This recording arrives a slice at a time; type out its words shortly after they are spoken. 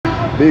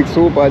Big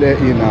super there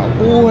in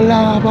oh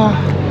lava.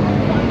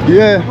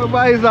 Yeah. My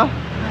visor.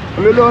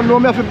 You don't know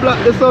me have to block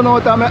the sun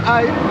out of my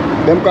eye.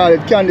 Them call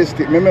it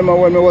candlestick. I remember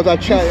when I was a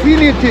child.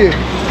 Infinity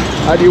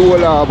at the whole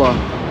harbor.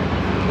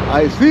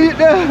 I see it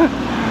there.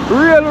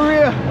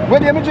 Real.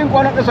 When you drink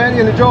one up the side,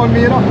 you drown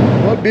me, you know.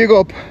 But big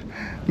up.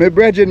 My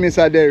brethren,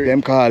 Mr. Derry.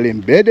 Them call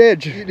him Bed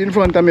Edge. In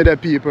front of me, the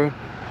people.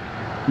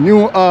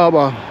 New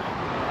Harbour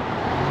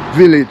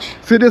Village.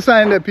 See the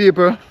sign there,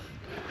 people.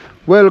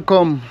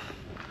 Welcome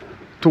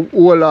to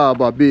Old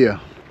Harbour Bay.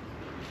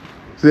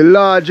 It's the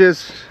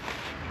largest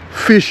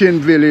fishing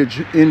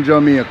village in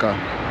Jamaica.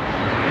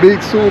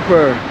 Big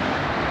Super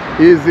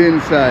is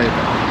inside.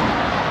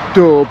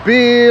 To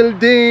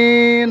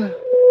building.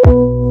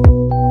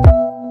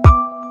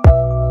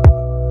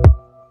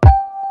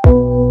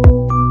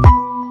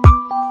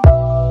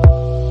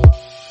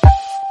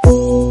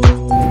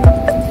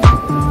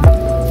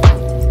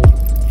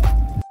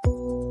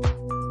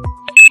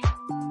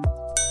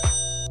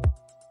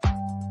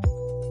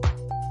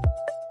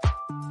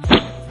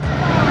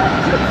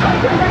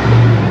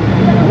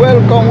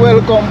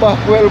 Welcome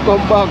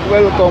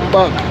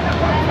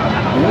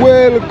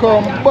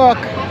back.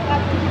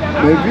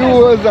 My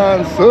viewers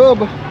and sub.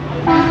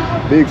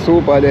 Big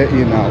Super there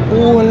in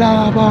Old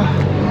Harbour.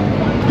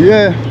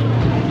 Yeah,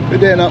 we're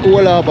there in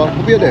Old Harbour.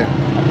 We're there.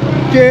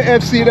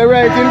 KFC the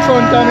right in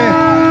front of me.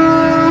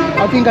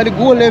 I think at the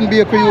Golden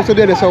Bakery used to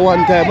do this at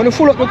one time. When you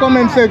full up the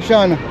comment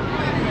section,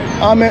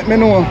 I make me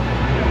know.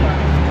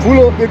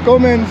 Full up the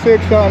comment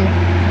section.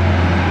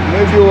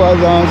 My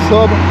viewers and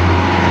sub.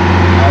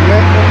 I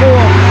make me know.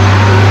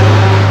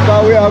 So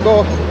we are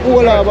go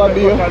Old Harbour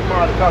Bay.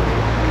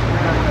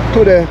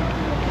 Today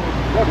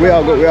we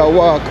are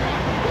walk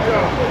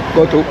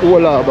go to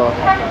Old Harbour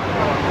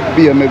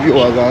Bay, my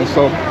viewers and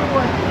so.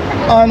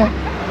 And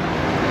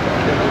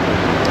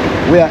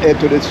we are head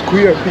to the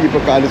square, people,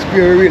 because the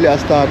square really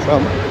starts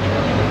from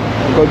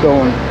go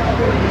down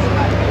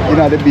in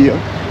the bay.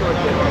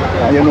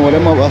 And you know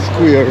them have a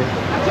square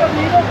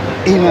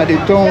in the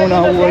town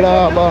of Old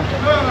Harbour.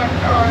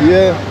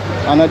 Yeah.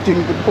 And I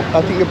think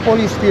the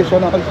police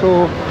station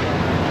also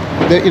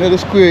the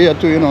square here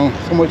too, you know.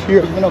 So much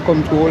years when I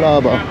come to Old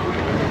Harbour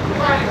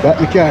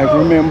that I can't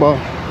remember.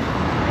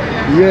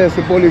 Yes,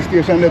 the police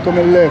station there to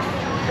my left.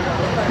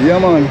 Yeah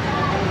man.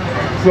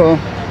 So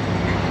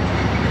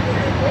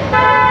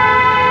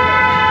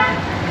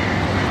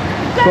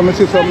I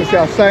see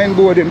a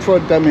signboard in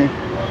front of me.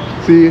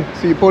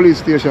 See police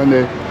station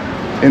there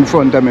in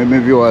front of me, my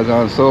viewers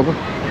and so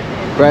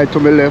right to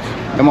my left,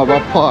 them have a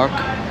park.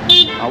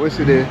 And we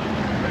see the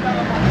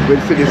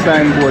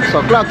signboard.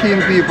 So clock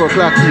in, people,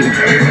 clock in.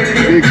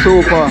 Big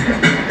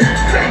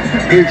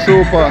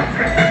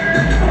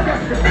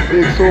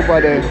Super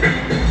there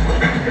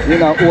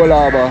in Old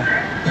Harbour.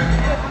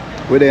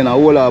 We're there in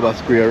Old Harbour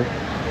Square.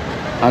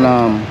 And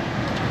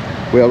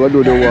we are going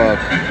to do the walk.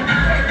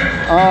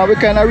 We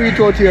kind of reach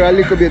out here a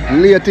little bit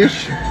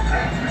late-ish.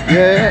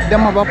 Yeah,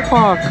 them have a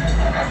park.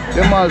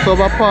 Them also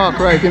have a park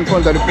right in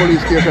front of the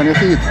police station, you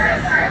see it?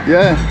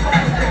 Yeah,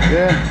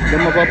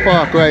 them have a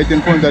park right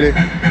in front of the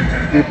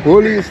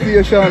police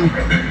station.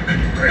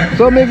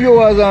 So my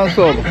viewers and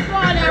sub.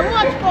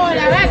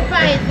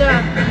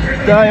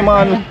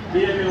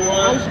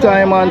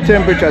 Time and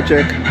temperature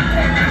check.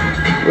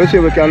 Let's see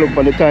if we can look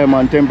for the time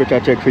and temperature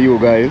check for you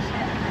guys.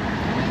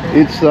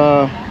 It's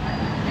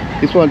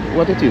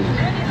what it is.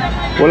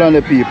 Hold on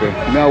the people.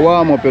 I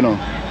warm up, you know.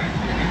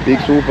 Big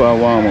Super I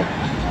warm up.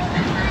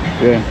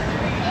 Yeah.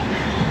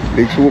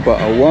 Big Super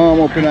I warm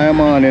up in the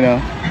morning,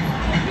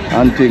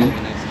 and thing.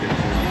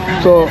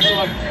 So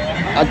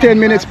at 10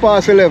 minutes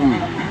past 11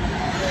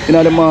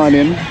 in the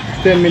morning,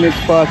 10 minutes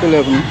past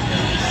 11.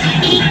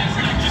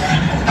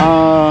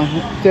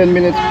 10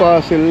 minutes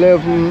past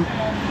 11,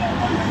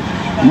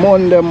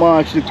 Monday,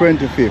 March the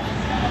 25th,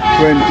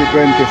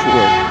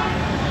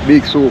 2024.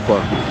 Big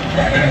Super.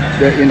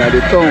 They're in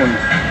the town,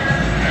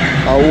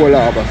 Old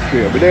Harbour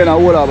Square. But they're in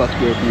Old Harbour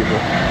Square, people.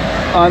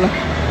 And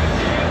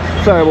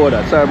sorry about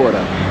that. Sorry about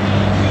that.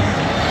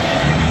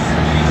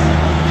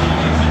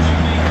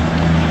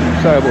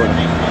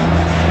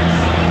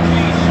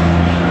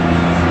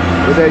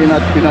 We're there in the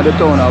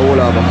town of Old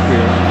Harbour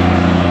Square.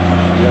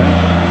 Yeah.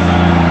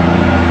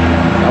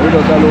 And we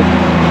just look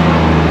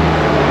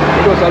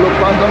for some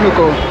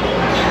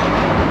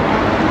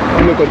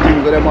look at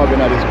things that them have in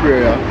the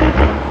square.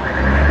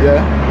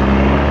 Yeah.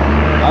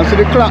 And see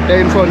the clock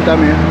there in front of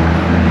me.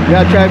 We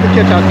are trying to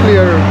catch a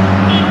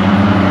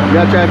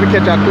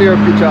clear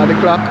picture of the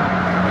clock.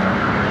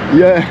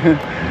 Yeah.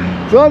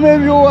 So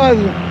many viewers.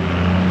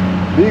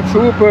 Big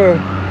Super.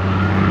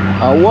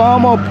 I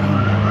warm up.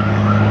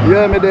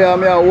 Yeah, me there,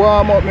 I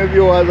warm up my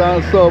viewers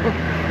and sub.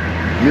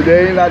 Me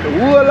there in that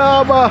whole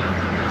harbour.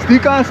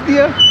 Stick and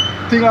stay.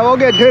 Thing I will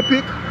get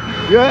epic.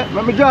 Yeah,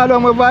 let me draw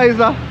down my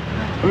visor.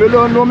 You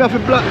don't know me have to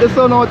block the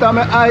sun out of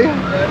my eye.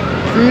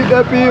 See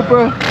the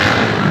people.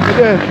 Me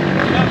there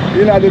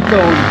in the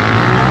town.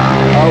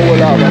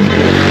 Whole Harbour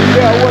Square.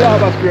 Yeah, Whole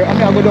Harbour Square. And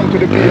I go down to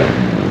the pier.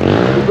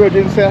 The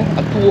virgin say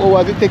at 2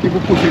 hours it take you to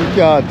push in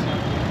cart.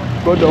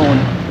 Go down.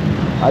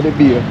 at the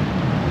beer.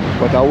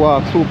 But I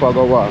walk super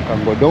go walk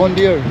and go down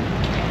there.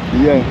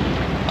 Yeah.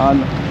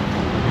 And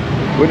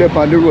we up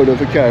on the road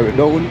to carry it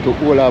down to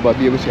Old Harbour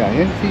Bay. We see a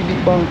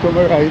NCB bank to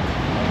my right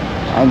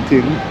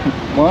until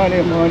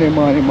morning.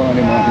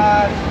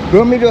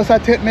 Don't me just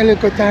take me a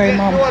little time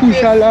and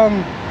push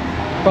along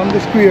from the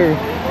square.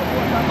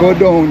 Go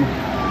down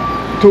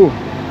to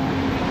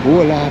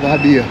Old Harbour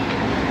Bay.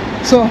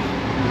 So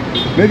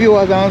maybe it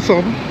was on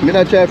some.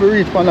 I try to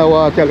reach on the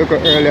water a little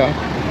earlier.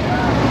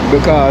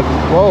 Because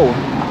wow,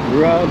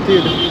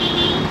 granted.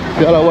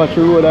 Y'all watch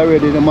the road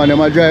already, the man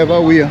them a drive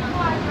away.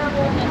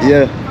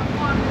 Yeah.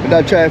 But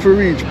I try to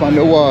reach on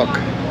the walk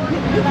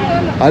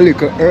a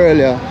little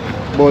earlier,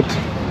 but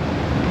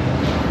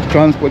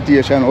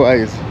transportation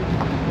wise,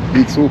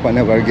 Big Super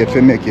never get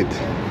to make it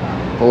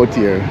out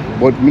here.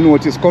 But me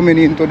notice coming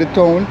into the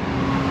town,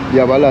 you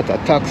have a lot of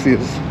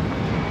taxis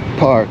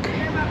park.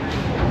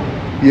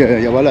 Yeah,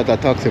 you have a lot of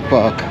taxi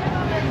park,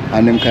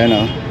 and them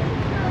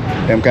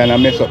kinda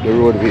mess up the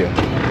roadway.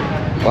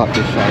 Back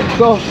this side.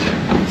 So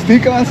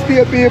stick and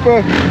stay,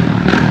 people.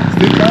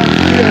 Stick and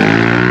stay.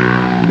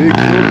 Big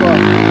Super.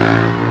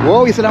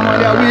 Whoa, you see that man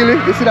there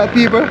wheelie? You see that,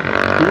 people? You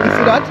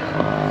see that?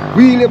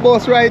 Wheelie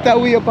bus right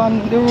away up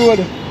on the road.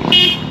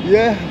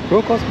 Yeah,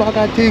 crocus bag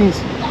of things.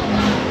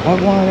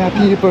 That one of the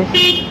people.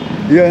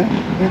 Yeah.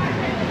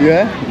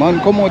 Yeah, man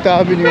come out of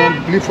avenue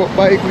and lift up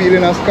bike wheel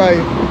in the sky.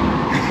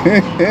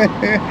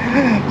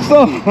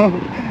 So,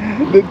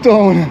 the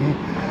town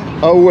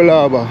of Old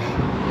Harbour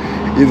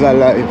is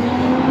alive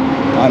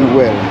and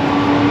well.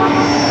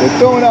 The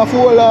town of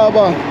Old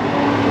Harbour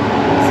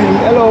seems,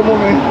 hello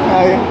mommy,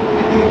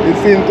 it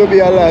seems to be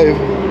alive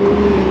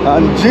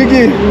and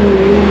jiggy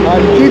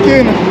and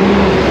kicking,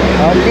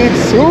 and Big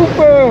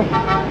Super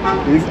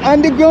is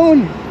on the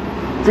ground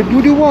to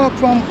do the walk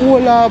from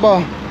Old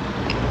Harbour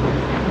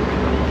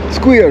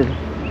Square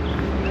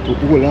to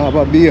Old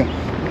Harbour Bay.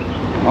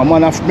 And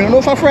man, I don't know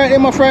if I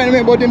frighten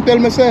me, but him tell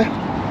me say,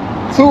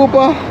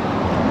 Super,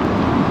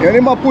 you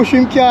know him push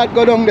him cart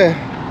go down there.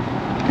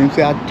 Him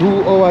say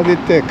 2 hours it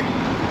take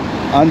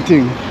and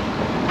thing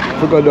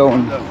to go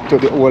down to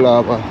the Old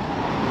Harbour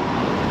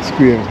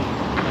Square,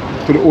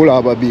 to the Old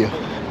Harbour Bay.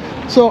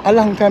 So a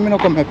long time I don't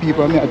come here,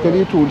 people. I tell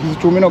you the truth, it's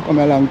true, I don't come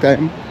here a long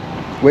time.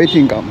 What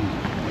you think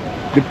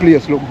the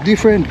place look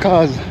different,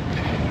 cause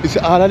it's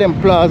all of them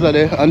plaza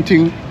there and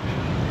thing.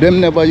 Them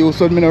never used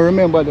to, I don't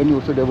remember them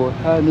used to there, but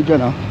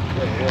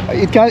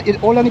it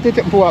all I need to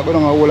take for walk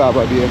down a Old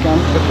Harbour Bay.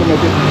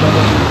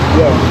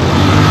 Yeah.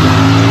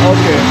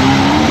 Okay.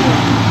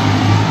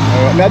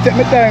 I take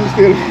my time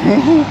still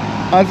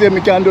and see if I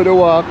can do the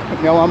walk.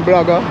 I want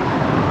blogger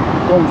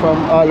come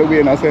from all the way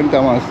in St.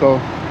 Thomas, so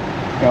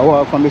I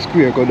walk from the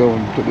square go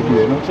down to the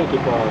bay. No? Check it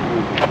on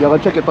Google. You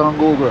have to check it on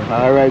Google.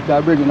 Alright,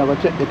 I bring you, I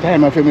check the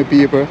time for my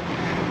people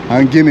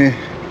and give me.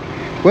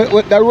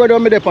 What that road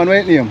on me there on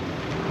right name?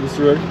 This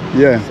road?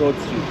 Yeah. South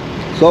Street.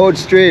 South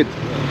Street.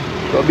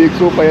 So Big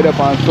Super here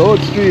on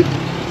South Street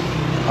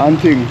and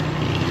thing.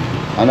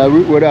 And the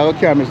route where I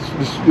come is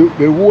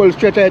the whole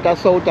stretch out of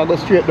south I go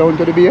straight down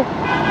to the bay.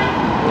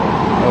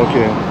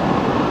 Okay.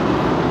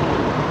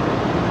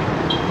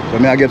 So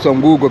I get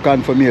some Google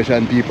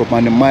confirmation people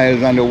on the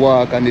miles and the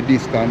walk and the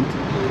distance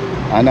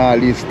and all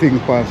these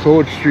things on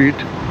South Street.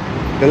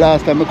 The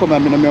last time I come I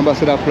remember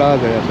see that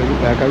plaza here, so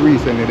it's like a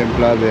recently them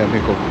plaza here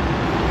make up.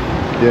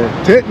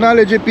 Yeah.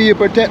 Technology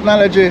people,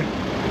 technology.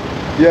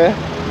 Yeah.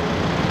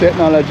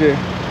 Technology.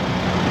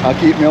 I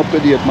keep me up to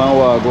date my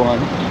walk on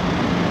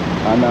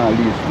and all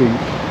these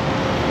things.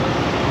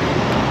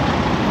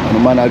 And the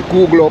man had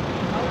Google up.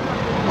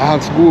 I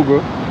asked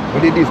Google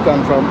what the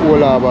distance from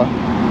Old Harbour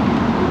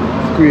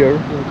Square.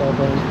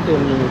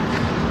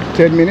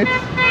 10 minutes?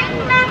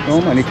 No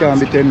man, it can't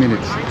be 10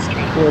 minutes.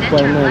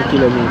 4.9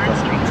 kilometers.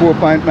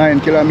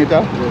 4.9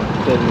 kilometers?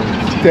 Yeah, 10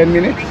 minutes. 10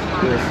 minutes?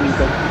 Yes,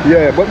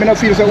 yeah, but I don't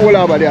feel so Old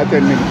Harbour there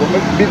 10 minutes.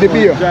 But the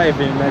beer.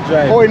 Driving.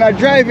 Oh, you're not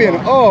driving?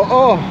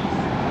 Oh.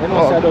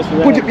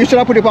 Put it, you should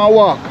have put it on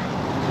walk.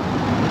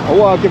 A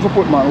walk if you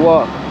put man,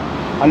 walk.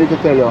 I need to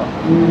tell you.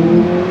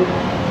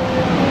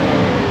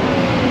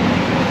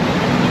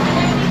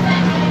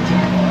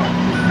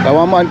 That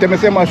one man tell me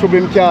say I should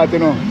bring cart, you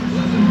know.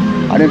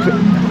 And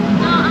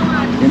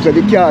him say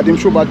the cart, him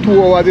should about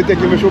 2 hours it take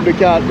him to shoot the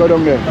cart go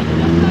down there.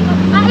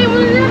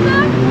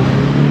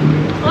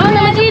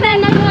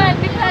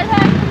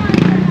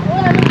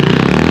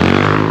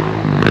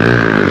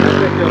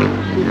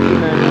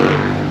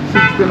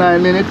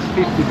 Nine minutes,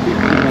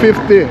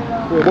 50.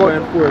 4.4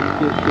 kilometers.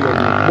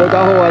 But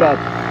how are that?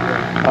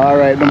 Yeah.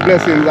 Alright, the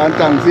blessings and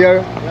thanks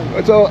here.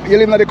 So you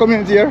live in the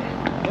community here?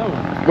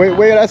 Yeah.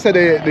 Where I say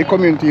the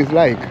community is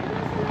like?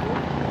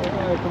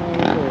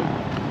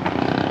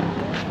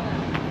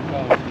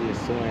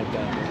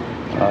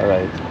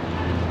 Alright.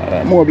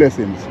 More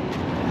blessings.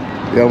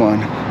 Yeah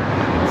man.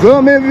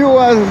 So my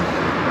viewers,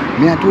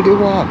 me I do the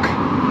walk.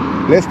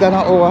 Less than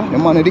an hour. The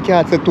man in the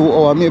car said 2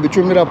 hours. Maybe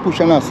 3 minutes push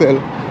and a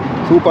sell.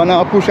 Super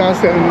now push and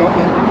sell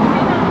nothing.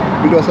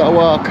 We just a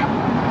walk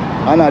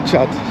and a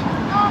chat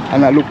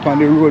and I look on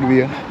the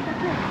roadway.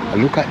 I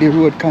look at the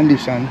road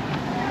condition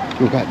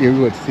Look at the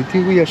road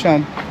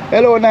situation.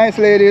 Hello, nice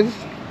ladies.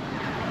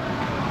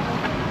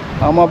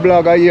 I'm a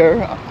blogger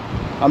here.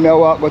 I'm here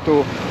walk go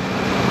to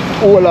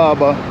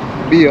Harbour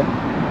beer.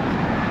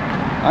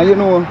 And you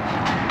know,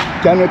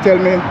 can you tell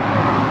me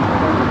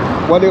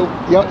what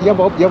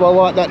you ever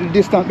walked that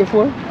distance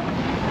before?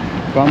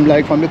 From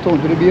the town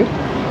to the beer?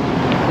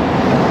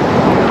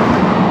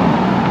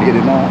 Lady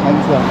now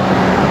answer.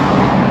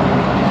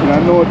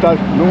 No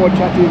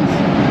chattings.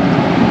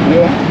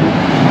 Yeah.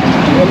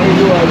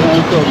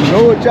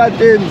 No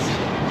chattings.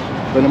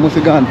 But they must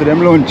have gone to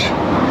them lunch.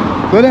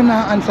 So them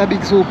now answer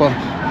Big Super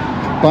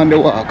on the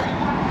walk.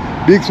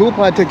 Big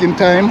Super taking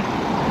time.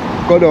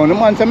 Go down. The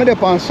man said me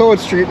there on South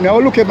Street. I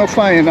will look at my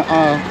find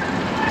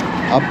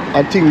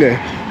a thing there.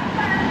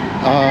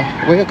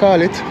 What you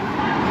call it?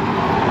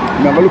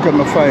 I will look at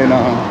my find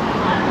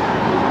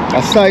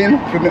a sign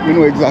to make me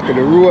know exactly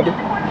the road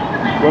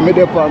where me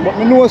there on. But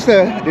me know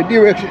say the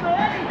direction.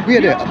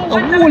 Wait there. A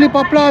whole heap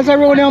of plaza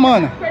around here,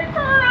 man.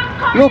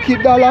 Lucky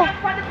dollar.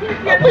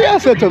 What you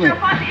say to me?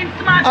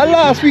 And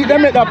last week they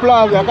made that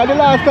plaza. Because the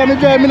last time I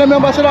drive, I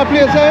remember see that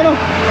place there, you know.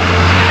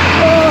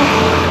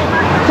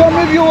 Some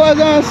of you was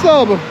on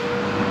sub.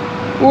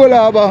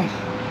 Harbour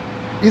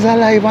is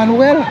alive and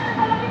well.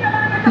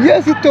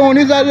 Yes, the town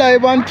is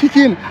alive and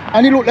kicking.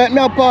 And it look like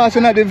me a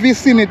passing at the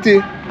vicinity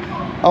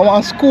of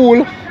one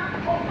school.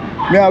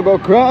 Me I go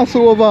cross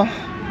over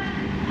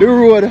the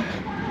road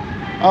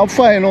and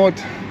find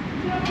out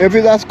if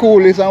it's a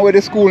school is and where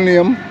the school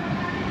name.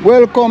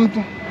 Welcome,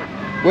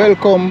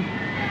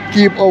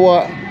 keep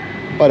our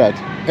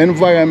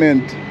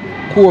environment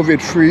COVID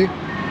free.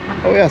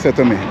 How you say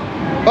to me?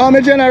 I'm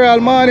a general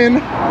morning.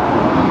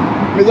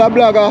 I'm a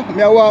blogger.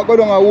 I walk go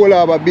down a whole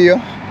Harbour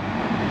beer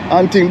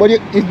and thing. But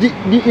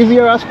is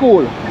here a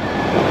school?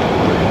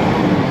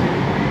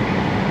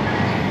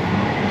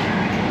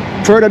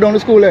 Further down the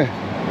school there?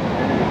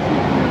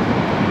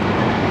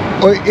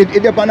 Oh,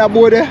 it up on the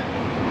board there?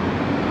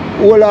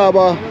 Whole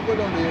Harbour.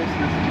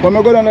 When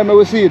I go down there, I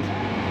will see it.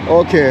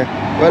 Okay.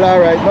 Well,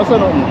 alright. No say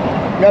nothing.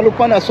 I look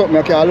on that something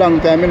okay, a long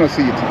time, I don't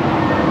see it.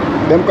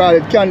 Them call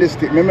it candy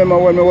stick. I remember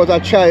when I was a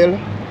child,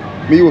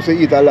 I used to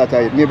eat a lot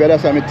of it. Maybe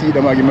that's why my teeth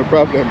them give me a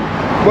problem.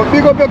 But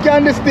pick up your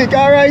candy stick,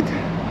 alright?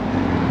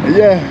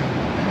 Yeah.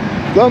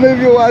 Some of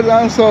you was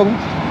on some.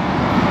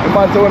 The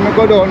matter when I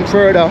go down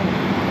further,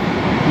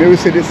 I will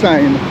see the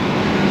sign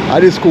at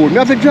the school. I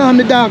have to draw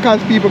the dark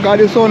as people because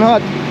the sun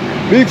hot.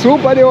 Big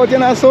Super they out in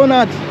the sun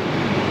hot.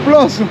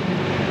 Plus,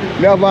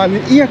 I have an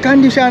air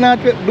conditioner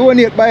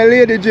donated by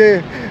Lady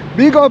J.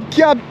 Big up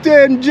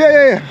Captain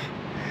J.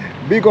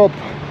 Big up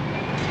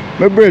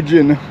my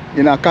brethren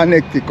in a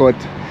Connecticut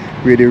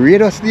with the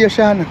radio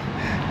station.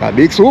 A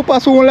Big Super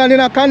soon land in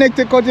a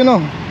Connecticut, you know.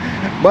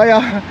 By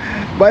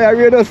a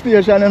radio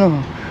station, you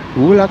know.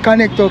 The whole of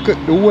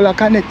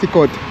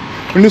Connecticut.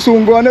 When you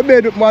soon go on the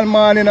bed one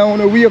morning and when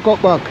you wake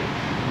up back,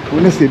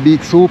 when you see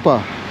Big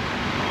Super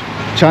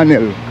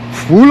channel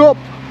full up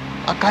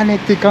of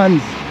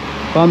Connecticutans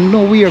from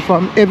nowhere,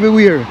 from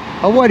everywhere.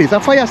 And what is a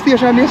fire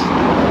station this?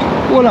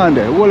 Hold on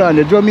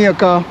there,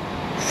 Jamaica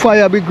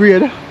Fire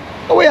Brigade.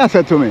 What you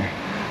say to me?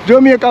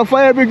 Jamaica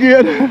Fire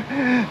Brigade,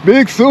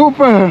 Big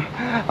Super.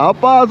 I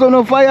pass on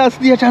a fire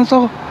station,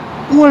 so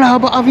all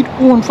Harbour have its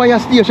own fire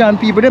station,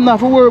 people. Them not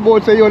have to worry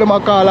about say, yo, them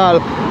a call all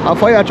a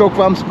fire truck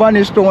from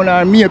Spanish Town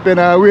or Maple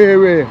or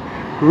where.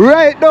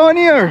 Right down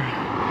here,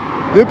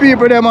 the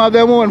people them have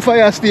their own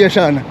fire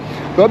station.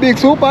 So Big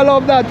Super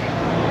love that.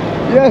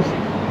 Yes,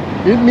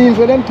 it means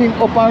that them thing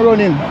up and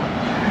running.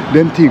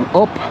 Them thing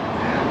up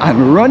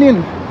and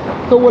running.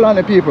 So hold on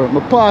the people. I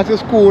pass the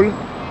school.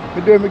 I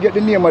get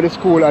the name of the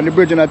school and the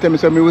bridge and I tell me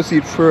so I will see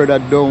it further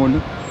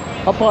down.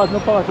 I pass the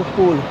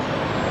school.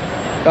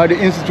 Or the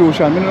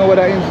institution. I don't know what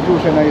that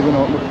institution is, you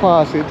know. I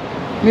pass it.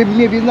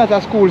 Maybe it's not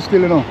a school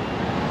still, you know.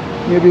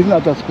 Maybe it's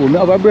not a school. I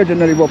have a bridge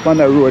and I live up on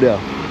that road there. I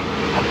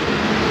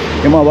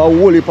have a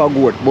whole heap of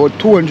goat, about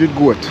 200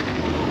 goats.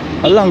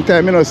 A long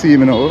time I don't see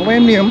him, you know. What's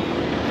his name?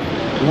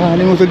 Man,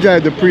 he must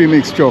drive the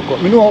premix truck.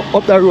 I know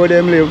up that road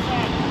them live.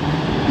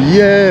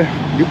 Yeah,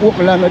 the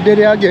open land are dead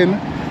again.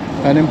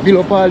 And then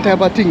build up all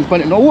type of things.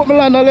 But no open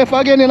land are left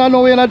again in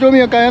nowhere in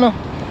Jamaica, you know.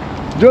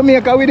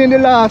 Jamaica within the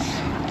last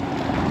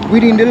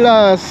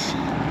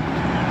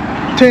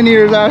 10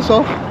 years or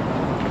so,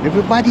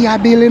 everybody are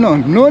building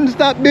on.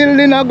 Non-stop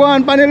building are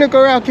going on the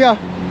little rock here.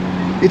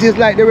 It is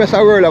like the rest of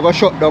the world are going to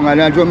shut down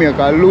and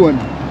Jamaica alone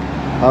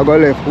are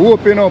going to left.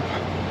 Open up.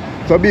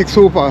 So Big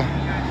Super.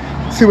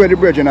 See where the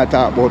bridge I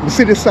talk about.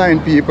 See the sign,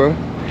 people.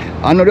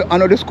 I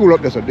know the school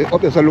up there. So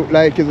up there so look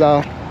like is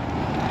a.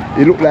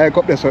 It look like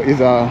up there so is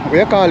a. What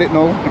you call it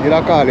now? You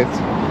don't call it.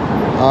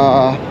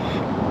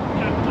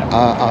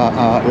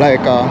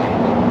 Like a.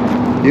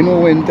 You know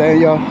when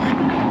you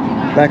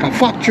like a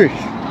factory.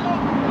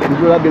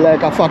 It will be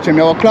like a factory.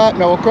 I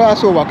will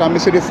cross over. Can you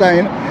see the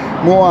sign?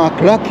 I want to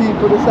clock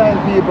into the sign,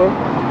 people.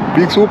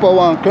 Big Super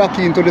want to clock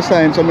into the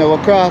sign. So I will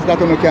cross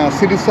that and you can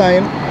see the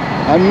sign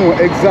and know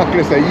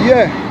exactly. Say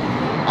yeah.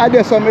 I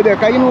just saw me there,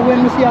 because you know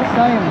when we see a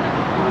sign,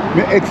 I'm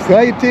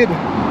excited.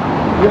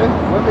 Yeah,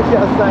 when I see a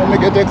sign, I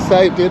get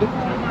excited.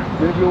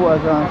 The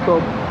viewers and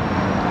sub.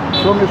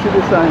 So me see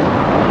the sign,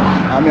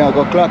 and I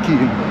go clock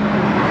in.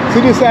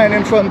 See the sign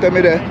in front of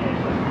me there?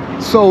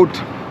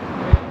 South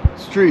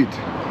Street.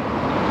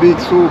 Big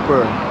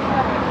Super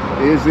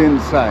is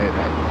inside.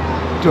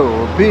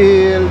 Two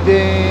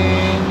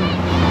building.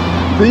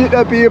 See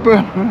the people?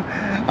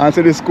 And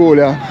see the school,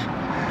 yeah.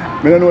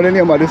 I don't know the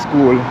name of the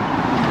school.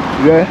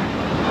 Yeah.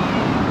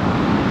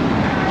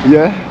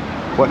 Yeah.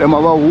 But them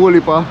have a whole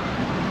heap of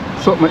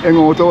something hang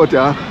out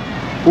here.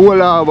 Whole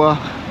Harbour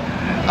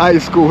High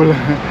School.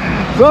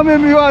 So me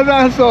viewers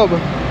and sub.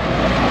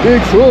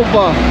 Big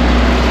Super.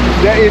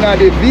 They're in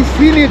the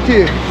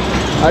vicinity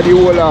of the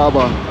whole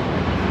Harbour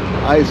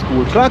High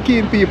School. Clock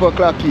in, people,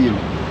 clock in.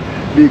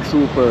 Big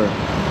Super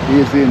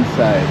is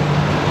inside.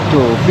 So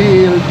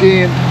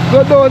building.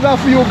 So those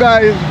of you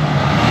guys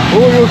who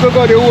used to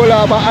go to the whole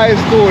Harbour High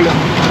School,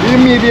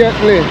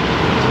 immediately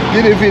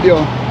give the video a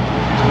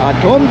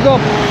thumbs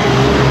up.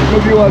 The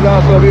viewers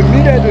and sub,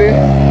 immediately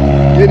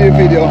give the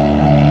video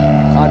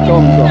a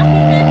thumbs up.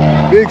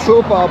 Big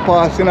Super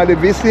pass in the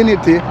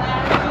vicinity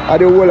of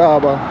the whole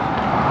Harbour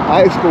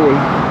High School.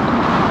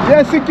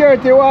 Yes,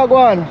 security,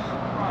 wagwan.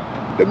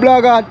 The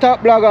blogger,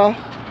 top blogger,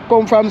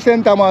 come from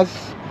St.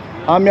 Thomas,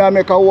 and I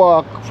make a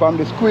walk from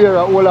the square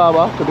of Whole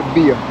Harbour to the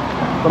beer.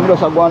 So I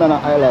just go on and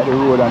highlight the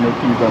road and the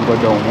keys and go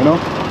down, you know.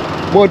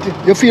 But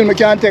you feel me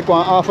can't take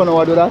one half an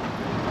hour to do that?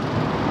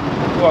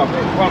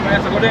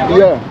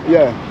 Yeah,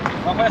 yeah.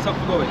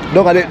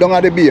 Down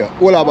at the beer,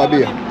 Whole Harbour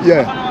beer.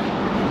 Yeah.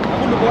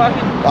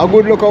 A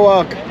good look of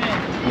walk. A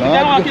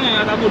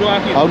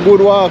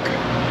good walk.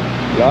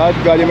 Lord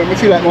God, you make me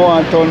feel like I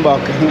want to turn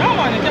back. No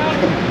man, you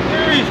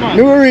can't reach, man.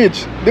 You will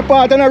reach. The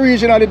part of the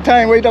region at the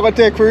time where you have to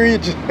take for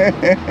reach. 1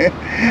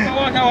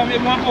 hour.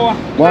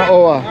 1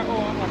 hour.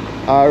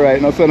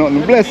 Alright, no say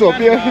nothing. Bless up,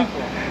 yeah?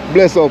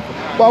 Bless up.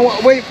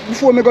 But wait,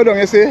 before me go down,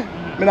 you see, I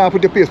now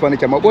put the pace on the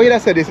camera. What you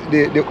say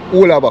the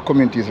whole Harbour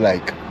community is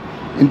like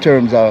in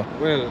terms of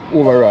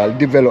overall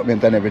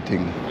development and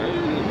everything?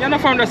 You're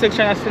not from the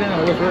section, I still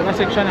know. That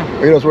section now.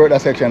 You just work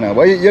that section now.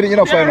 But you're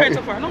not fine. Right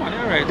so far. No man,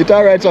 you're right. It's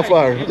alright so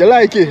far. You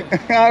like it?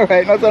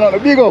 Alright, no say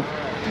nothing. Big up.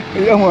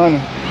 Yeah man.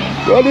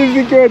 So this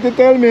security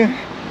tell me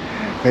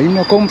that you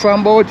not come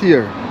from about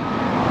here.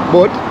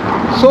 But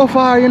so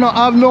far you know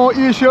have no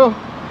issue.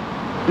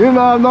 You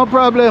know have no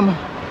problem.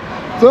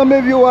 So my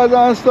viewers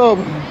and stuff.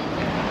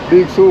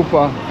 Big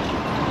Super.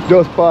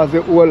 Just past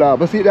the Whole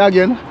Harbour. See that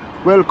again?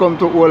 Welcome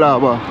to Whole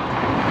Harbour.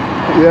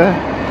 Yeah?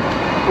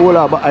 Whole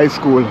Harbour High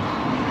School.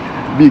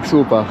 Big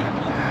Super.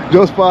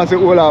 Just past the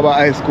Whole Harbour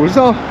High School.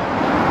 So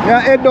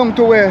yeah, head down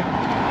to where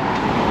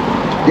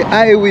the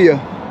highway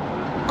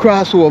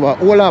crossover,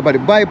 Whole Harbour, the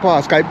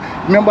bypass.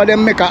 Remember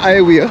them make a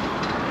highway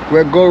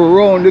where go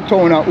around the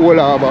town of Whole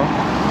Harbour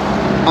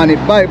and it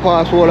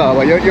bypass Whole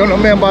Harbour. You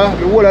remember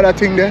the whole of that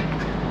thing there?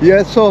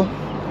 Yeah, so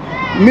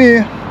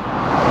me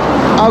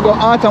I go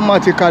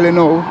automatically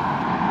now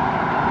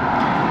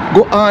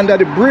go under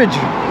the bridge.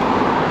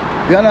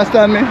 You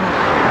understand me?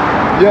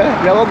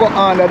 Yeah, you go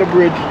under the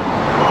bridge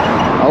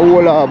a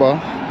Whole Harbour.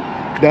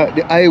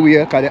 The highway,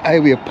 because the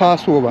highway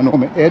pass over now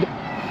my head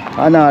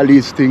and all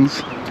these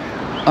things.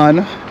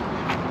 And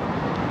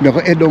you go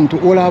head down to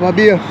Whole Harbour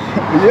Bay.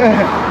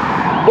 Yeah.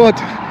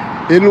 But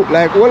it look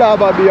like Whole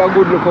Harbour Bay a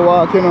good look of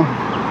walk, you know.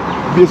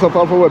 Based off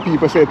of what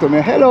people say to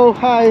me, hello,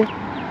 hi.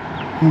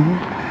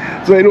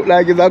 So it look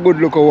like it's a good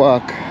look of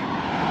walk.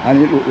 And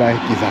it look like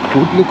it's a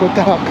good look of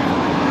talk.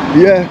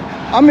 Yeah.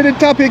 I mean the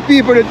topic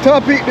people, the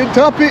topic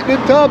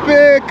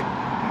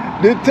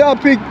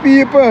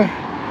people.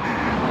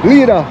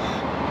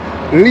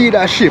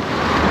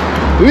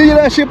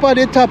 Leadership are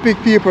the topic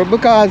people,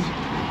 because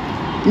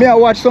me I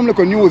watch some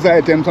little news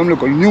items, some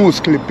little news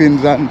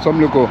clippings and some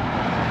little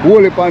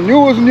whole heap of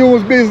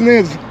news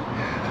business,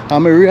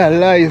 and I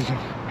realize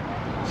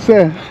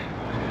say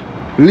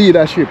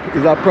leadership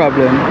is a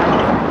problem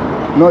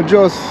not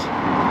just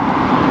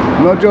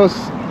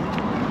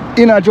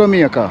in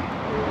Jamaica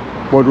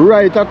but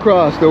right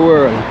across the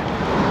world.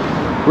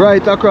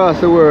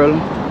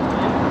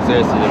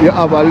 Seriously. You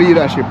have a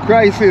leadership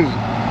crisis.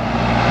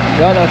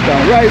 You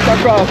understand? Right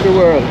across the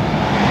world,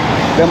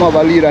 them have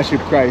a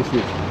leadership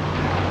crisis.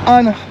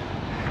 And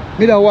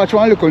me da watch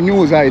one little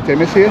news item,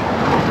 you see,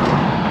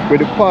 with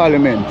the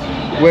parliament,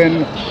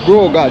 when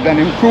Brogard and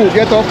him crew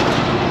get up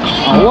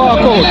and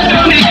walk out.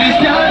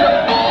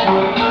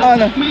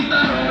 And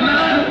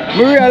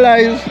me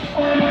realize,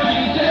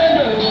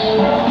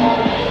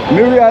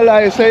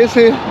 so you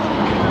see,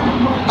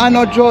 and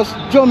not just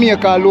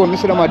Jamaica alone, me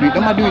see them do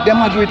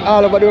it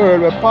all over the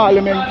world where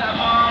parliament,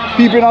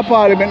 people in the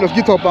parliament just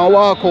get up and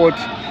walk out.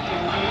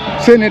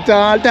 Senator,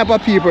 all type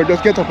of people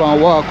just get up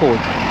and walk out.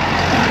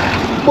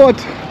 But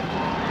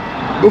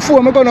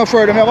before I go no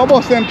further, I have to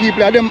bust them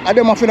people, I them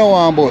have to know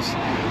one bus.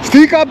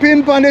 Stick a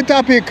pin on the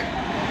topic.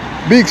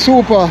 Big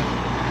Super,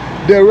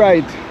 they're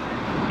right.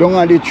 Down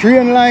on the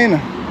train line.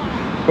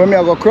 When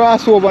I go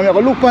cross over, I go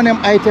look on them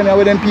items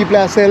where them people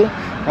are sell.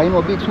 And you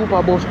know, Big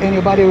Super bus,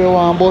 anybody will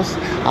want bus,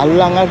 as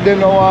long as they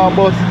know want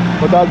bus,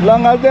 But as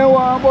long as they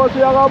want bus,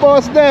 we are gonna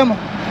bus them.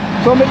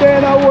 So me there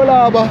in a whole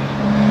Harbour.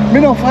 Me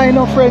no find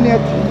no friend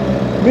yet.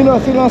 Me no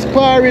see no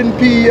sparring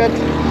P yet.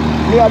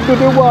 Me a do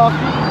the walk.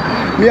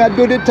 Me a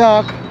do the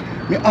talk.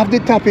 Me have the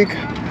topic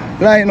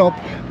line up.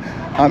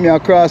 And me a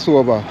cross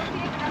over.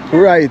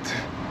 Right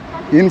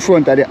in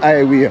front of the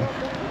highway.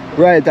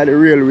 Right at the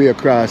railway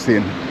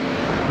crossing.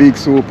 Big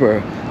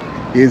Super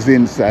is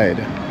inside.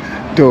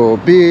 The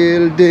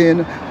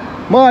building.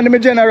 Morning, my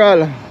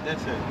general.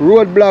 That's it.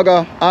 Road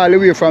blogger all the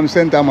way from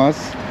St.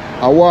 Thomas.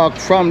 I walk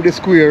from the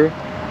square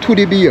to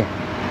the beer.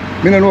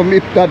 I don't know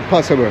if that's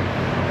possible.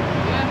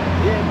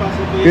 Yeah,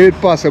 possible. It's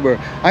possible.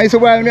 And so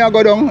while I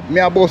go down,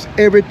 I bus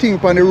everything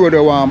on the road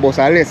I want bus.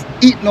 Unless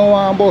it no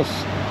one bus.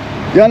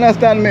 You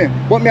understand me?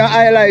 But I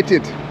highlight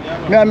it.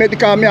 I make the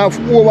car, I have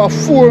over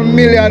 4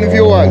 million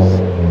viewers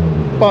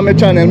on my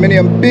channel. My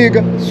name Big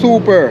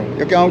Super.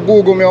 You can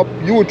Google me up,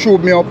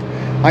 YouTube me up,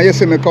 and you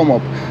see me come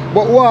up.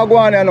 But what I go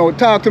on here now,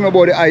 talk to me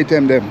about the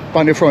item them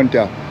on the front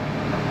here.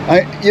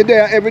 And you're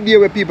there every day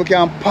where people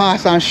can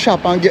pass and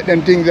shop and get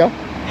them things there?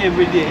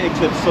 Every day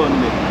except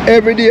Sunday.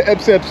 Every day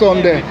except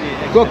Sunday. Every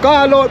day except So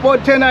call out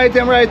about 10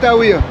 items right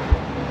away.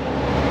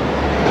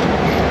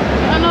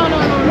 No.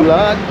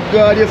 Lord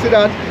God, you see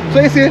that? So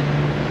you see,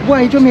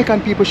 why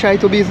Jamaican people shy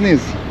to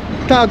business?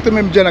 Talk to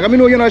me, Jenna. I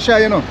know you're not shy,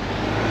 you know.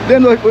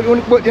 Then,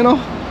 but you know?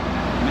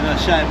 I'm not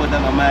shy, but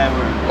I'm my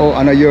work. Oh,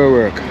 and your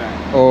work.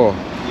 Right. Oh.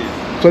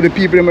 Yes. So the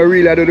people them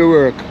really do the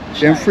work.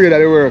 They're afraid of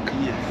the work.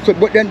 Yes. So,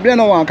 but then they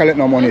don't want to collect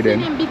no money then.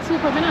 Big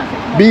Super,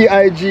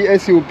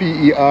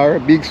 BIGSUPER,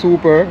 Big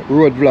Super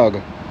Road Vlog.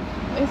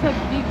 It's a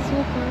Big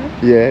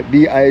Super. Yeah,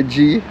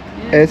 BIGSUPER.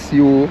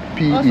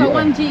 Also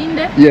 1G in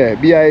there? Yeah,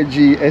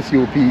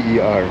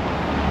 BIGSUPER.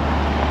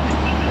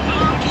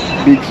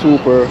 Big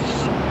Super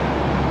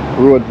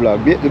Road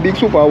Vlog. The Big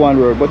Super are one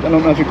word, but I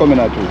don't know if you're coming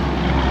at two.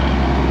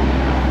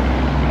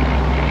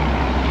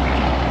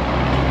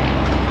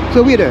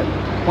 So we there.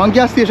 One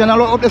gas station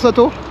all up there so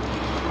too.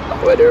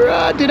 Where the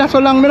rat? That's so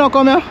long me not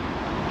come here.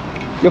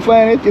 You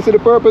find it? You see the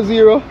purple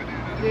zero?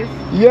 Yes.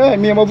 Yeah,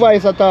 me and my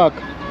voice attack.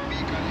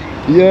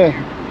 Yeah.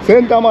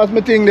 St. Thomas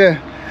me thing there.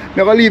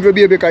 Never leave your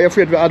baby because you're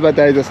afraid to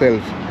advertise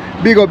yourself.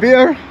 Big up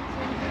here.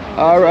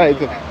 Alright.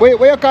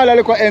 Where you call a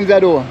little SENZER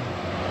though?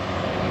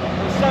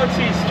 South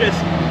Street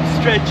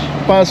stretch.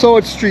 On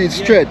South Street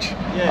stretch.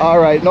 Yeah.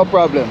 Alright, no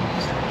problem.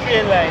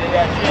 Train line,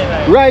 yeah, train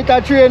line. Right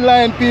at train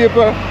line,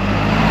 people.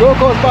 Look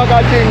how bag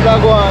of things are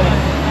going.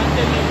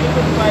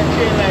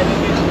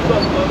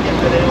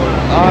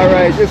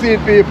 Alright, you see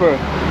it, people.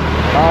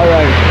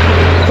 Alright.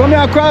 So me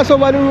I cross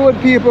over the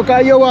road, people,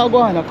 because you are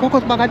going. A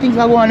crocus bag of things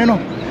are going, you know.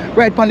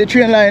 Right on the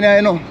train line,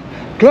 you know.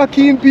 Clock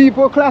in,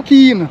 people, clock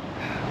in.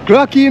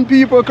 Clock in,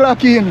 people,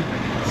 clock in.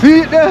 See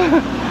it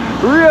there?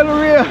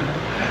 Real.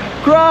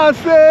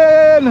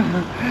 Crossing.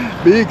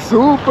 Big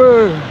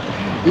Super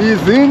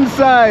is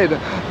inside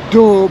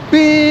the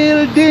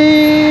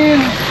building.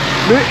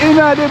 Me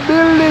inna the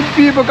building,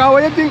 people. Cause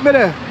what you think me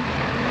there?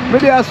 Me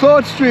there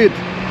South Street.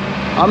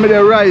 And me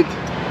there right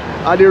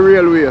at the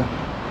railway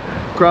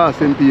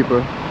crossing,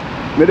 people.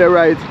 Me there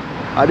right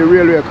at the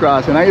railway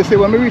crossing. And you see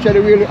when me reach at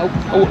the railway,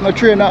 no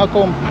trainer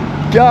come.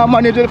 Can't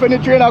manage it when the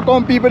trainer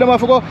come, people. Them have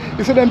to go.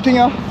 You see them thing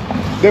here?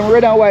 Them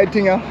red and white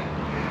thing here.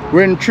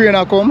 When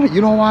trainer come,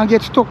 you don't want to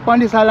get stuck on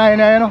this line,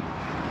 you know.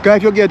 Because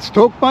if you get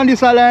stuck on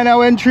this line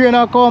when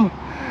trainer come,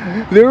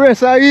 the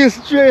rest of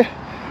history.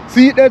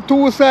 See it the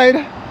two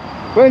side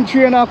when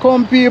trainer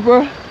come,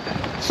 people.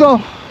 So,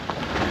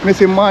 me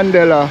see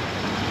Mandela.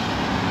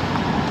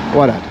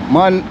 What that?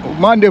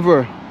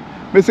 Mandever.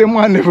 Me see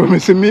Mandever, me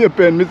see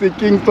Maypen, me see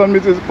Kingston, me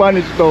see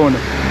Spanish Town,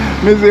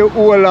 me see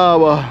Old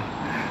Harbour.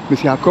 Me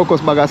see a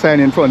crocus bag of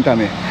sign in front of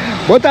me.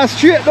 But I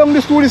straight down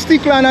the school, the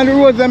stick line and the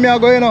roads that me are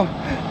going, you know.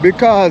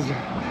 Because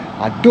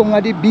I don't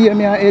have the beer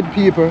me head,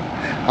 people.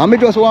 And I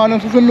just want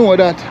them to know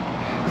that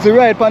it's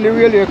right on the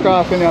railway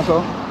crossing here,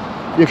 so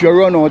if you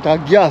run out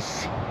of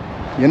gas,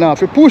 you know,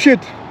 if you push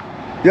it,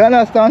 you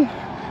understand?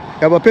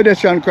 You have a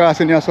pedestrian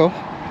crossing here, so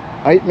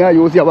I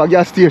use you have a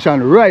gas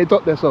station right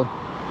up there, so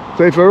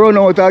if you run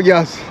out of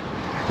gas,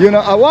 you know,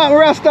 I want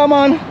Rasta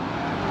man.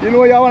 You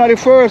know, you're one of the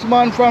first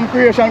man from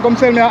creation. Come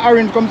sell me an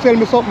orange, come sell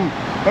me something.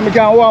 Then we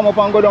can warm up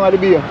and go down at the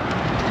beer.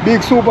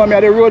 Big Super, me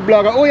at the road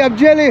blogger. Oh, you have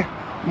jelly.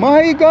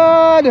 My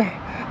God,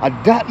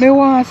 that me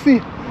want to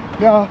see.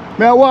 Yeah,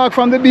 me I walk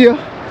from the beer,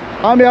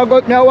 and me I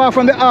walk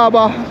from the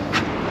Harbour,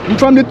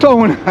 from the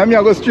town, and me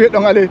I go straight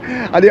down at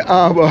the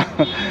Harbour.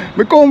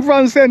 Me come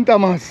from St.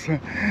 Thomas.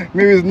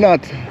 Me is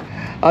not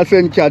a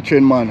St.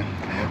 Catherine man,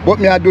 but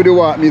me I do the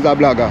work. Me is a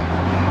blogger.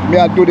 Me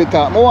I do the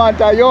talk. I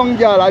want a young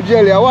girl, a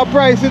jelly. What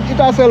price it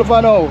herself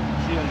for now?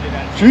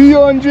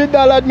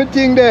 $300 me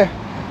thing there.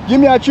 Give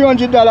me a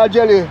 $300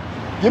 jelly.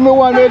 Give me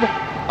one with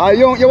a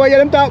young. You want to hear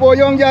them talk about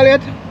young girl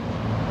yet?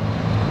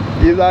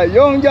 It's a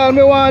young girl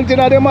me want in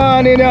the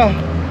morning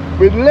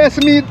with less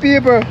meat,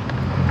 people.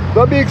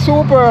 The Big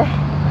Super.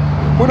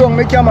 Put on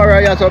my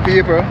camera here, so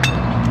people.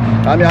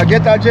 And I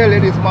get a jelly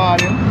this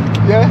morning.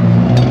 Yeah.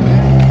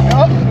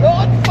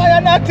 Don't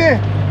fire natty.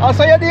 I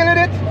saw you deal with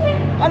it.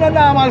 On the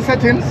normal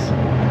settings.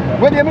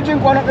 When you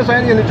drink one up this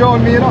and you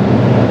drown me, you know.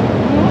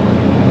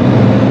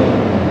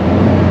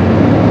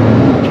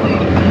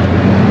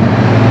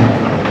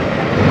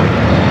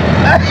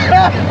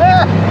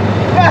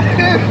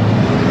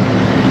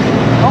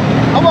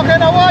 What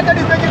kind of water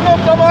this taking up,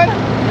 come on?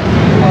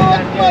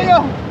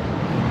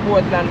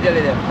 Portland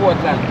jelly there,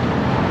 Portland.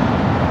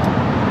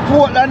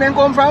 Portland then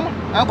come from?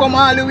 And come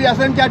all the way to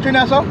St. Catherine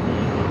or so?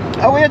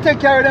 How will you take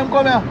care of them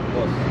come here?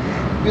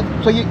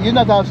 Yes. So you're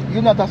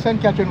not a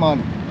St. Catherine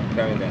man?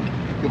 Clarendon.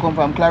 You come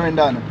from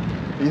Clarendon.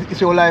 It's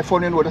your life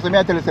funny, you know. That's what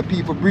I tell you, say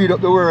people breed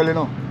up the world, you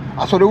know.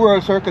 And so the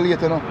world circulate,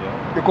 you know.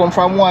 Yeah. You come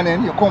from one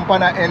end, you come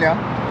from that end,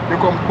 you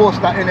come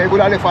bust that end, you go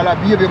to left for the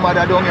baby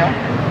mother down here,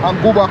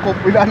 and go back up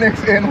with the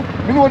next end.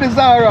 You know this is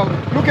wrong.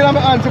 Looking at my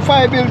hands,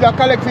 5 bills that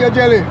collect for your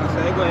jelly. That's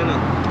how you go, you know.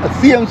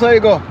 Same so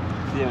you go.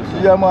 Same so.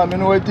 Yeah man, I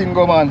know what thing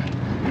go man.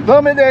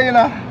 So me there, you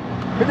know.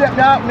 Me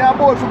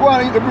about to go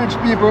and eat the bridge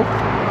people.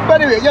 But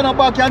anyway, you know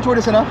back can't throw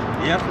this, you know.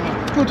 Yeah.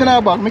 Truth in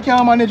our back, I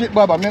can't manage it,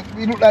 Baba.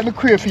 It look like me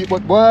crave feet,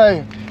 but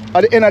boy,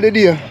 at the end of the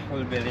day,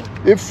 Full belly.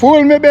 it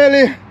full me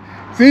belly.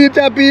 See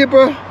it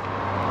people,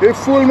 it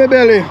full me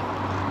belly.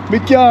 Me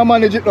can't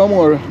manage it no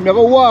more. Me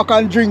go walk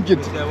and drink it.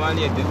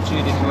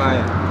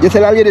 You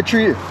tell a lady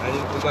tree.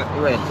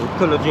 Right, you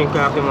couldn't drink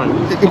off the man.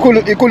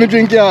 You couldn't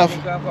drink it off.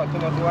 Drink off too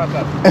much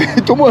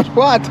water. Too much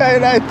water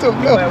in it too.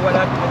 When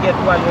I get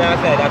one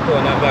outside that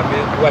town, I have to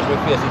wash my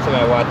face with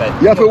some water.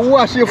 You have to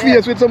wash your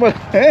face with some water.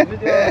 Eh?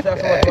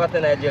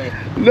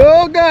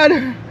 No God.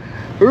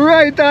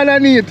 Right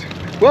underneath.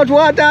 What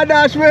water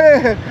dash me?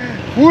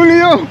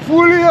 Fully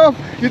up.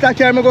 You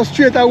can't go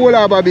straight to Whole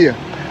Harbour Bay.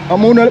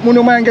 And I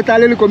don't mind get a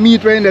little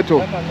meat right in there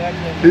too.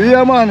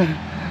 Yeah man.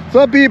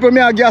 So people, me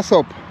a gas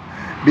up.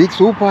 Big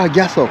super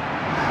gas up.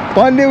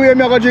 On the way, I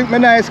go drink my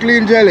nice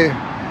clean jelly.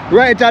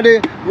 Right at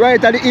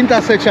the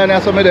intersection or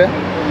something there.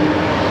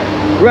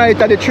 Right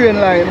at the train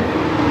line.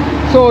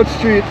 South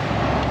Street.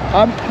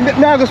 I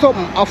go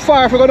something. A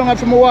far if I go down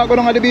from my walk, go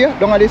down at the bay,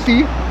 down at the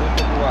sea.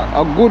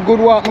 A good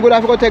walk. I'm going to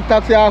have to go take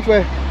taxi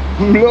halfway.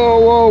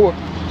 Whoa.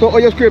 So how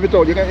you scrape it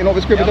out? You know how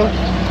to scrape it out?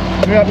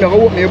 I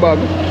go open your bag.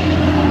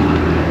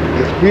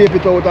 You scrape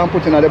it out and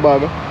put it in the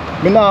bag.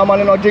 I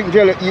normally not drink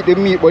jelly, eat the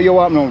meat, but you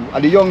want now.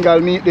 And the young girl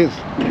meat this.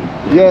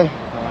 Yeah.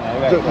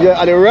 So, yeah,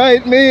 and the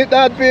right meat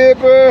that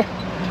people.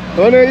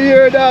 When you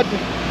hear that,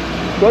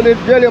 so the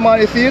jelly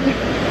man, you see it?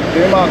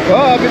 They man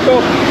carve it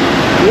up.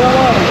 Yeah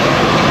man.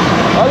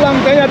 How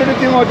long can you do the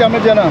thing out of me,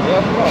 Jenna?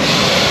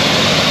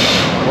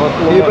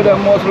 People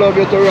them must love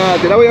you to rat.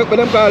 How you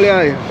them call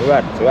you?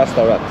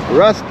 Rasta rat.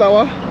 Rasta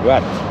what?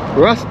 Rat.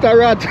 Rasta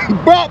rat.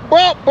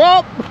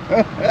 Bop.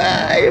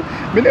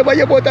 Me never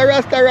hear about a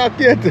Rasta rat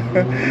yet.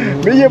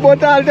 Me hear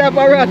about all type of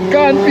rat,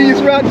 corn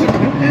piece rat.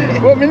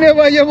 But me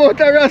never hear about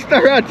a Rasta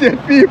rat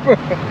yet, people.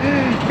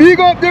 Big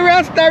up the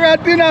Rasta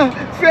rat in a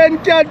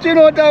St. Catherine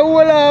out of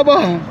Whole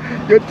Harbour.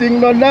 You think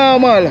not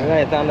normal?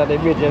 Right under the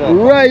bridge, you know.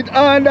 Right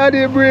under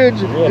the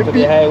bridge. Right to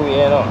the highway,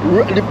 you know.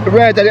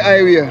 Right at the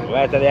highway.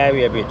 Right at the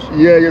highway bridge.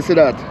 Yeah, you see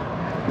that?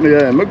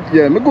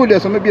 Yeah, me good there,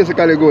 so me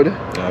basically good.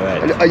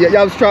 Alright. You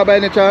have straw by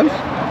any chance?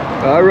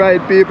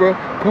 Alright, people.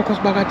 Crocus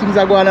bag of things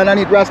are going on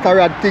underneath Rasta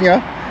rat thing,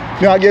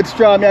 Me I get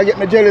straw, me I get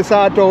my jelly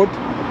sort out.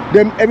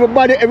 Them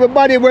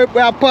everybody where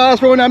I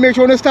pass around and make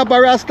sure to stop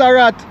a Rasta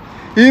rat.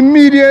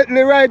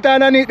 Immediately right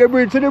underneath the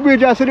bridge. See the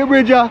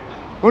bridge,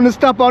 When you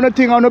stop on the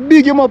thing, and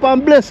big him up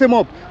and bless him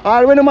up.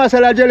 Or when you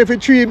sell a jelly for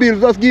 3 bills,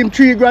 just give him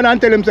 3 grand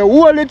and tell him, say,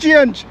 hold the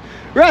change.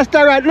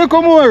 Rasta rat, look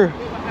more.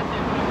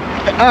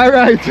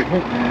 Alright.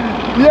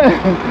 Yeah.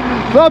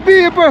 So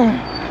people,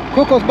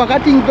 Crocus bag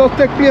of things just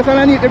take place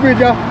underneath the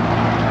bridge.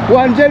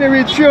 One jelly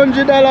reach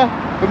 $300.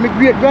 But my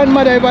great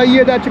grandmother ever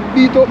hear that she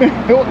beat up me.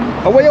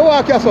 And where you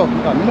walk here, so? I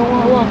don't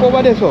want to walk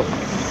over there, so.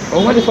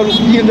 Over there, so it's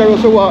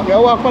dangerous to walk. I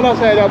walk on the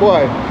side of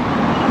boy.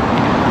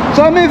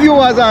 So my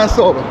viewers and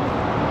sub,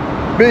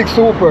 Big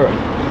Super,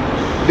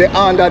 they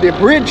under the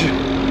bridge.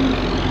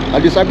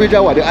 And this bridge,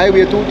 what? The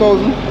Highway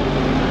 2000?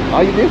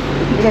 Are you this?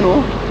 You don't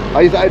know.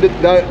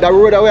 The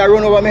road that I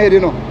run over my head, you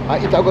know.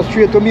 And it go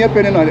straight to me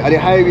pen, you know. And the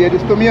highway,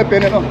 this to me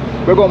pen, you know.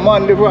 We go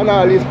man live and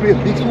all this place.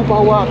 Big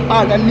Super walk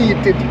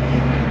underneath it.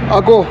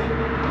 I go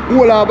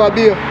Whole Harbour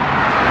Bay.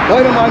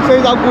 Why the man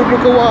says it's a good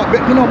look walk?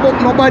 But you know,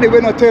 but nobody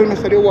will not tell me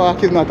say the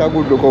walk is not a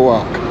good look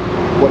walk.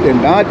 But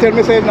then not tell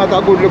me say it's not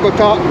a good look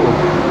talk.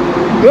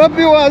 The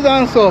viewers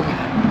and stuff.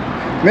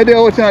 Me dey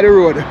out on the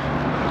road.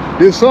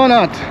 The sun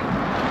hot.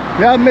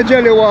 Me have my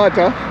jelly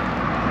water.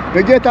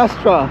 Me get a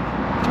straw.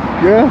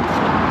 Yeah?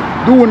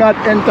 Do not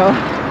enter.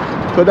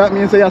 So that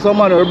means say some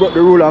man will break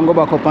the rule and go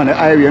back up on the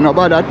highway.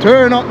 Nobody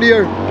turn up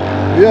there.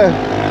 Yeah.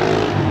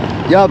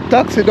 You have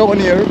taxi down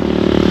here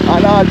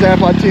and all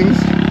type of things.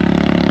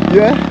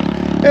 Yeah.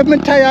 If me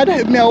tired,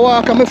 if me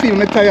walk and me feel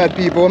me tired,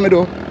 people, what me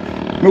do?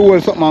 Me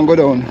hold something and go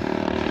down.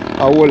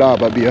 I Whole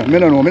Harbour Bay. Me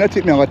don't know, me not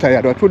think me go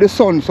tired, but through the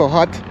sun so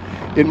hot,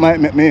 it might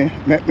make me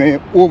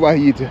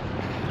overheat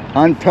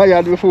and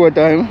tired before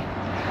time.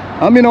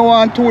 And me don't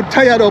want to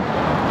tired up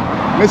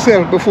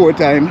myself before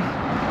time.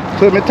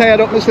 So me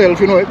tired up myself,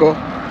 you know it go.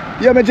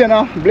 Yeah, me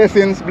Jenna,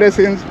 blessings.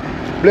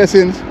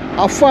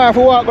 How far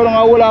for walk along a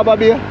whole Harbour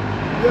Bay?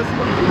 Yes,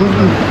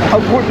 A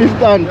good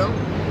distance. Yeah.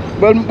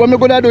 But what I'm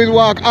going to do is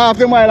walk half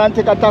the mile and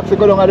take a taxi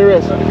go down at the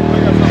rest.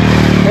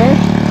 Eh?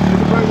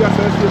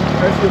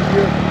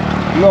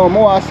 No,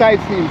 more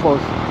sightseeing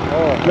first.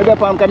 Oh. Let me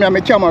come here with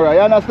my camera, you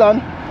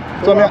understand?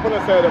 So me... on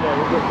the side of man,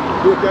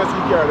 you can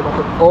see car them.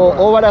 Oh,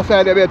 over the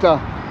side better.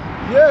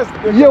 Yes.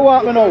 You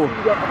walk me now.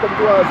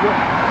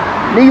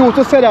 Me used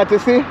to say that, you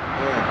see?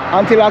 Yeah.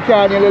 Until I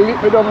can nearly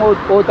lift me down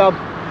out of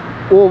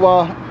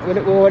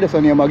over this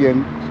name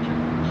again?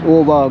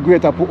 Over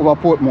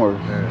Portmore.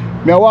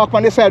 Yeah. Me walk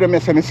on the side of me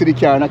say me see the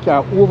car and I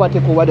can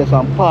overtake over this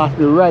and pass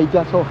the right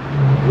just so.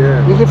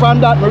 Yeah. You see from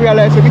that I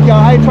realize we can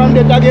hide from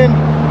that again.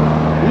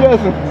 Yes.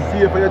 See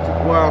if you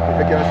walk,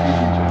 you can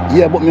see each.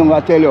 Yeah, but me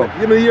gonna tell you.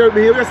 You hear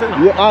you say?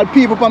 Yeah, all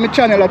people on my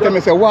channel that tell me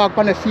say walk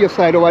on the safe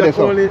side over there. That's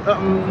only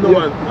no yeah.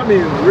 man. I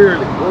mean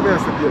rarely. What me I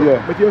say here.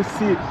 Yeah. But you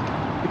see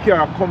the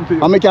car come to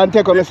you. And I can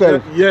take on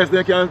myself. Yes,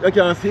 they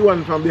can see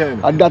one from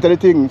behind. And that's the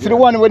thing. See the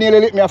one when you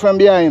lick me from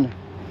behind.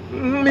 You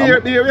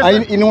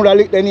know that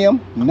lick the name?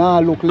 Nah,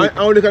 look lick.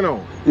 I only can know.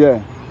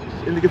 Yeah.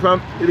 You look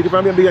from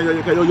behind,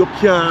 you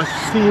can't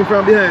see him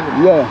from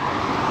behind. Yeah.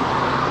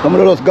 I'm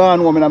just gone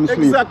home and I'm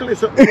asleep. Exactly.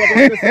 So,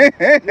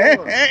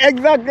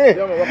 exactly.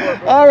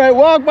 Alright,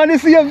 walk on the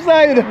safe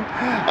side.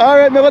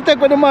 Alright, I'm going to take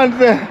what the man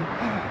say.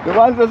 The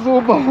man say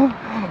super.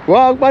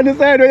 Walk on the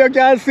side where you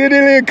can't see the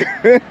lick.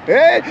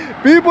 Hey,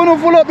 people don't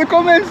full up the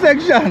comment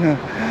section.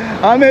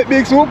 I make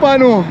big super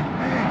now.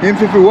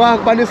 If you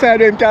walk on the side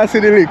where you can't see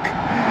the lick.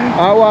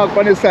 I walk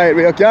on the side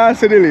where you can't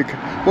see the lick.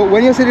 But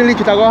when you see the lick,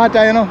 it's go hot,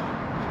 you know.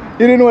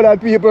 You don't know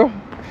that, people.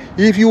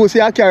 If you see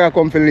a car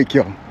come for lick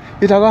you,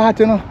 it's go hot,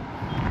 you know.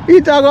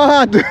 It's go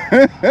hot.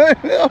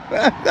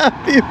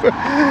 People.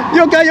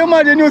 You can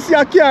imagine you see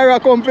a car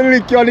come for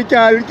lick you on the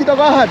car, it's go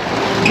hot.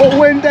 But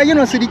when you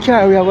don't see the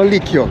car where will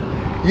lick you,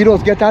 you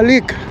just get a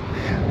lick.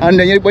 And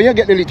then when you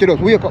get the lick, you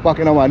just wake up back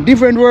in a one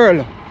different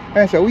world. And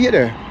I say, wait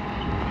there.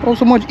 Oh,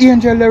 so much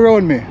angel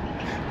around me.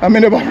 I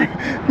never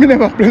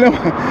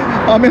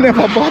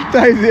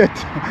baptized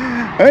yet.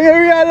 And you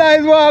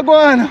realize what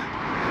going on.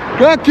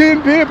 Clock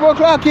in, people,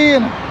 clock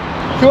in.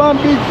 So I'm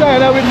big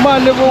side with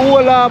Mandeville,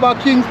 whole Harbour,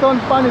 Kingston,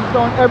 Spanish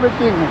Town,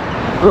 everything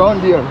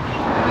around here.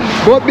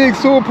 But big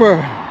super,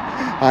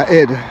 I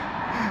head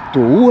to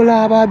whole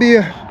Harbour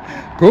Bay.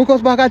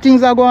 Focus back at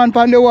things are going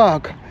on the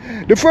walk.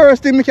 The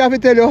first thing I have to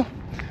tell you,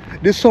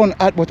 the sun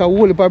hot but a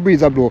whole heap of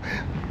breeze a blow.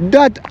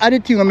 That is the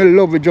thing I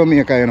love with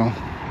Jamaica, you know.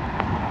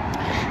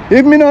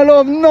 If me no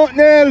love nothing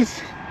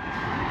else,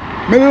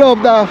 me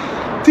love the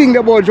thing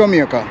about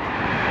Jamaica.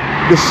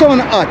 The sun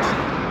hot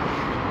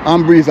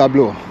and breeze a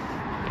blow.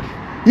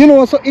 You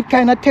know, so it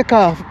kind of take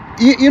off.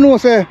 You know,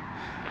 say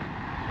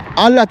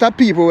a lot of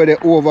people where they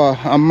over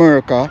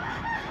America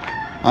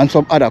and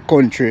some other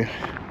country,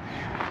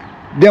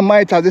 they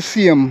might have the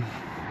same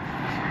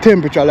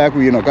temperature like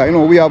we, you know, because you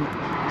know we have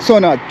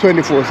sun at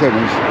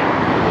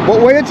 24/7.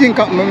 But what you think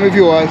of my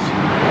viewers,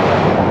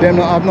 they don't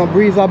have no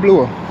breeze or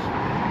blow.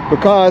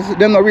 Because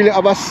they don't really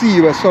have a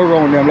sea where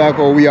surround them like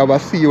how we have a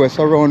sea where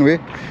surround we.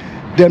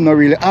 They don't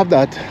really have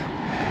that.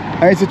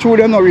 And it's true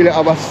they don't really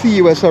have a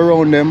sea where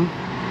surround them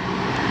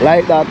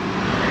like that.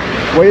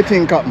 What you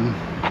think happen?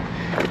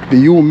 The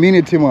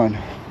humidity, man.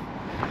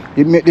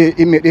 It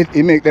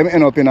make them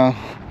end up in a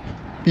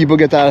people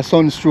get a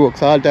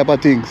sunstrokes, all type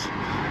of things.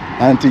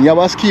 And you have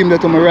a scheme there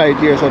to my right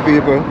here, so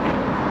people.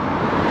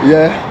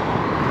 Yeah.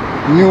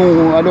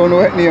 New, I don't know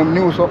what name,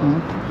 new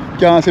something.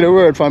 Can't see the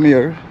word from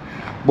here.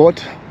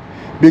 But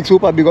big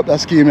super big up that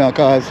scheme now,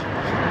 cause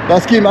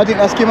that scheme, I think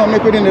that scheme I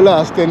make within the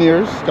last 10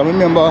 years. Can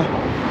remember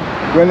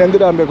when them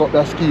did make up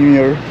that scheme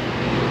here.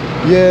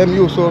 Yeah, me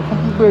used to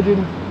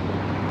virgin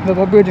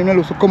I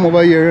used to come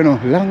over here, you know.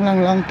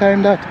 Long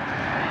time that.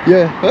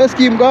 Yeah, the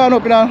scheme gone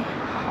up, you know.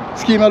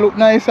 Scheme look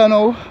nice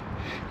now.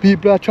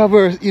 People are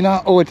traverse in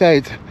and out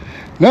it.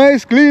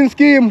 Nice clean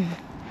scheme.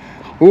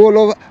 All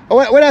over.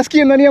 What that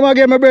scheme the name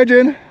again, my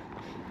brethren?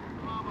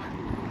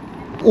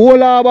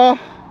 Old Harbour.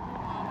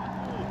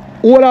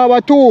 Old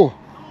Harbour 2.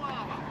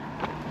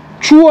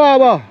 True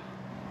Harbour.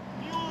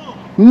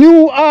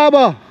 New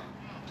Harbour.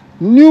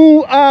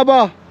 New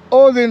Harbour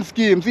housing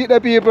scheme. See the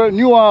people?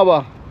 New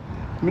Harbour.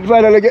 Me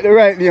finally get the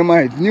right name,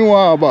 right? New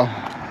Harbour.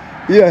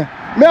 Yeah.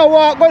 Me I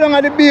walk go down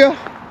at the bay.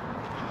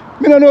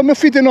 Me don't know me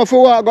fit enough to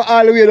walk go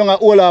all the way down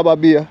at Old Harbour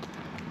Bay.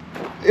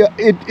 Yeah,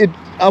 it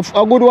a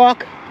good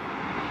walk.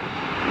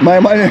 My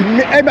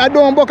man, I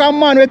don't book a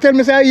man who tell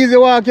me say easy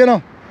walk, you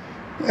know.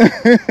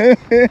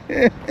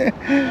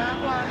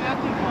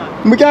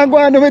 We can't go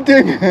and do my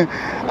thing.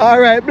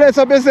 Alright, bless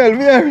up yourself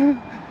here.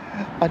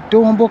 I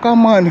don't book a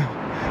man.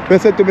 They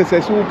said to me, say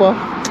super.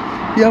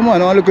 Yeah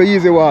man, I look at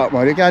easy walk,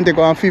 man. You can't take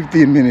on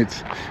 15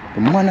 minutes.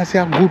 The man I say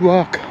a good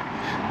walk.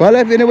 Well,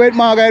 if you wait,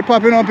 Margaret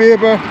popping on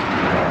paper.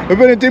 If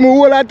anything, we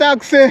hold a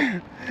taxi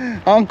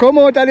and come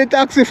out of the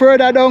taxi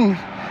further down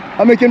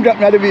and make him drop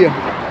me at the bay.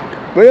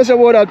 But you say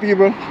about that,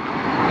 people.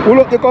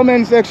 Pull up the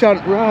comment section,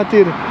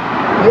 rotted.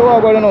 You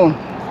are going on.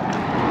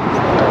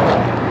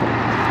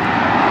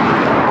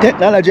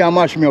 Technology and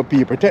mash me up,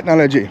 people.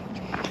 Technology.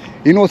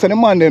 You know, so the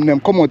man them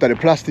come out of the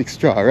plastic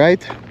straw,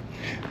 right?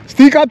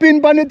 Stick a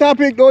pin on the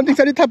topic, don't think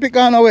so the topic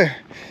gone away.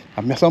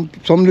 I mean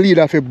some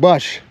leader for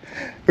bash.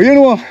 But you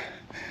know,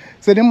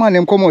 so the man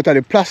them come out of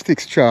the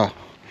plastic straw.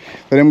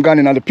 So them gone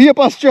in on the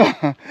paper straw.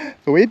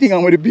 So what you think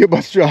I'm with the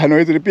paper straw? No,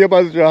 it's the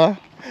paper straw.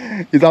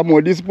 It's a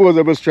more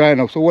disposable straw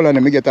now. So all of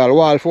them get a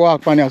wall for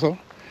walk on here, so.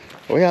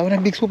 Oh yeah, when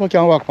a big super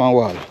can walk on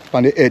wall,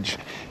 on the edge.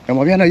 And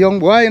we are a young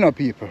boy, you know,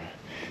 people.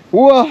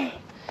 Whoa,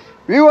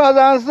 we was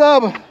on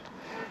sub.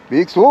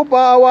 Big super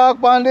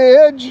walk on the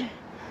edge.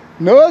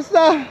 No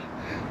sir,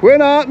 when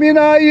not me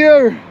not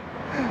here,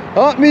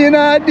 not me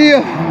not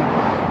there.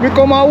 We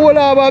come a whole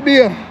Harbour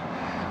beer.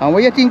 And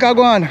what you think I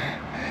go on?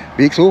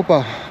 Big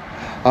super,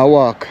 I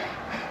walk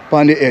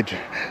on the edge.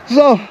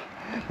 So,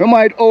 we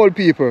might old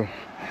people,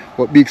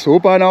 but big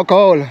super now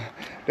call.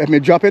 Let me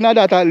drop in that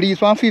at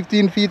least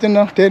 15 feet, you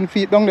know, 10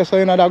 feet down there, so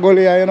you know that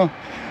gully, you know.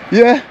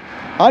 Yeah.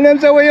 And them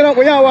say, when you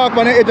walk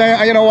on the edge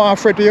and you don't want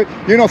to fret, you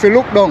know, if you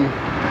look down.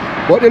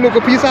 But they look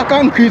a piece of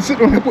concrete, sit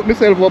when I put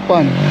myself up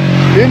on.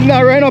 It's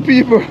not right now,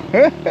 people.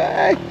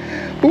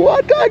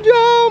 What a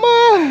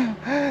drama!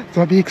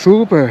 So big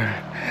super.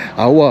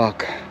 I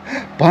walk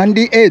on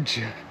the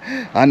edge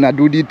and I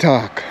do the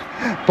talk.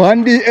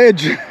 On the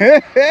edge.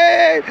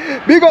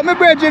 Big up my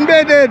bridge in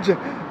bed edge.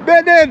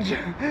 Bed edge.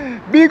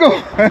 Big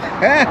up.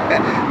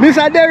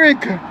 Mr.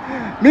 Derek.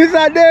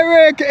 Mr.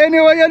 Derek,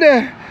 anywhere you're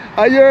there,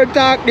 I hear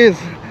talk this.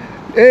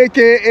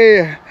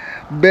 AKA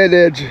bed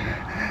edge.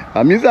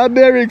 And Mr.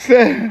 Derek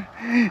say,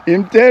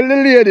 him tell the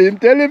lady, him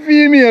tell the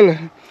female,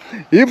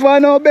 if I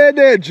know bed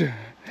edge,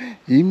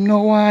 him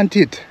no want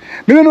it.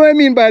 Me don't know what I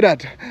mean by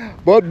that.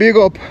 But big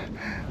up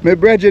my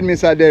brethren,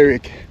 Mr.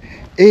 Derek.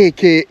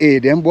 AKA,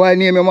 them boy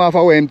name him off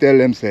of what him tell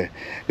them say.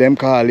 Them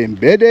call him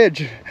bed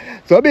edge.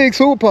 So big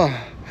super,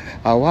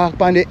 I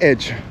walk on the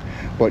edge.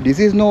 But this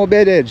is no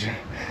bed edge.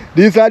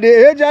 This is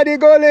the edge of the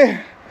gully.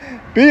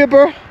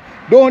 People,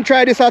 don't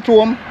try this at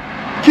home.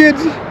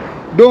 Kids,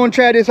 don't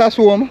try this at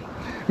home.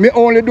 Me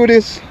only do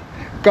this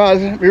because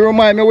me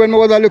remind me when I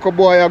was a little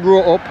boy I grew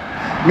up.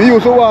 Me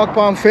used to walk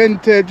on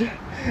fence edge.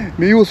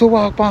 Me used to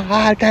walk on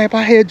all type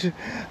of hedge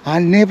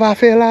and never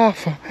fell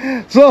off.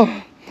 So,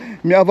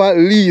 me have at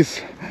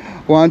least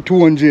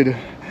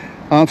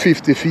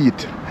 250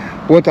 feet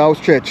what I'll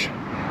stretch.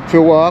 If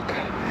you walk,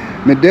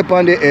 me dip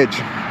on the edge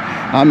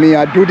and me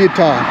I do the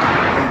talk.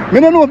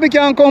 Me don't know if me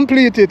can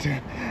complete it.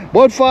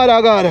 But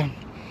Father God,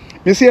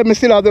 me see me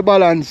still have the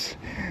balance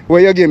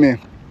where you give me.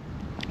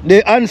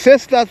 The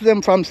ancestors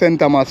them from St.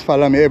 Thomas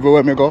follow me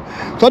everywhere me go.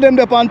 So them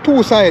dip on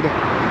two sides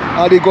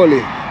of the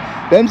gully.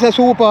 Them say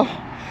super,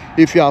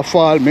 if you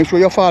fall, make sure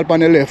you fall on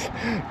the left.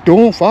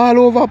 Don't fall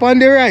over on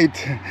the right.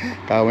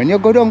 Because when you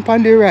go down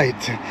on the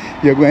right,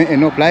 you're going to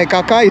end up like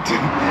a kite.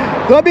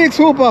 So big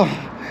super,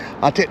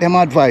 I take them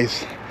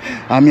advice.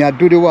 And me I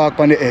do the walk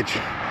on the edge.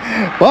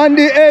 On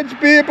the edge,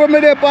 people,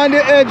 me dip on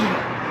the edge.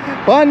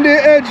 On the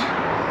edge.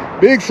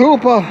 Big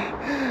super,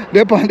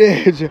 dip on the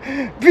edge.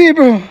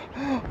 People,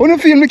 when you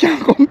feel me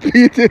can't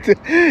complete it,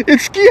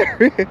 it's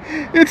scary.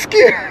 It's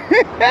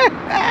scary.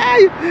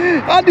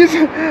 And this,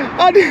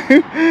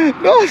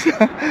 no, sir.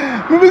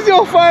 Let me see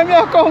how far me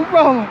I come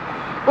from.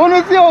 When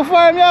you see how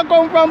far me I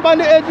come from on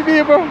the edge,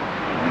 people.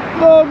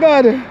 Oh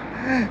God,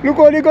 look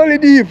how the gully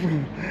deep.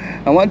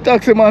 And one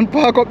taxi man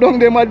park up down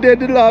there, my dead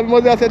the lab.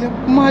 Must have said,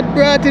 mad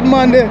bratted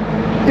man there,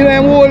 in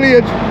him old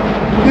age,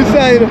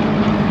 decide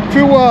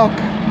to walk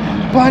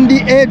on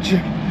the edge.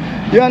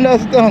 You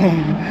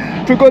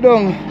understand? To go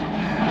down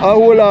a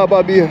whole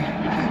Harbour beer.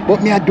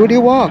 But me I do the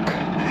walk,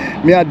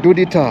 me I do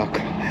the talk.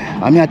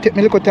 And me I take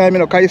me little time, you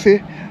know, because you see,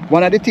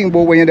 one of the things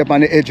about when you're up on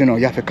the edge, you know,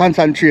 you have to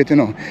concentrate, you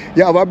know.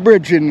 You have a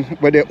bridging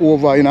where they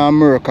over in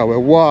America, where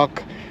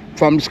walk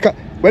from the sky.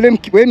 When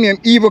name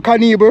Evil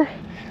Cannibal,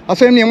 I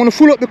saw him name, I'm going to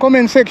full up the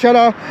comment section.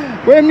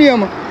 When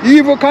name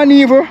Evil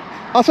Cannibal,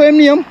 I saw him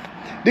name,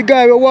 the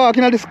guy will walk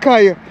in the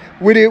sky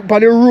with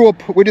the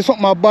rope, with the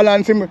something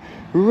balance him.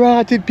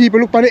 Rotted people,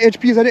 look at the edge,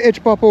 piece of the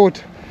edge pop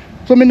out.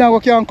 So me now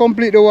can't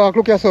complete the walk.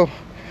 Look at so.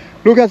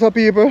 Look at so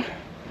people.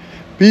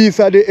 Piece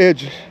of the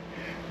edge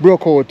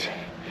broke out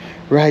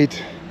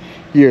right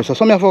here. So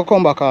some have to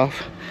come back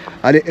off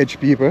at the edge,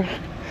 people.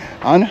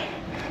 And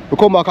we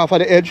come back off at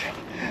the edge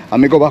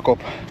and we go back up.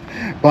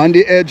 On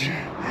the edge.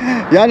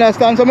 You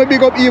understand? So me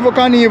big up Evil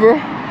Cannibal.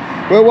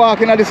 We're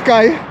walking at the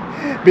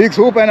sky. Big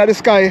super in the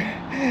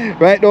sky.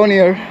 Right down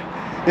here.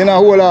 In a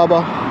whole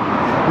Harbour.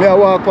 Me I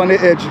walk on the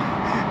edge.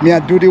 Me I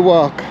do the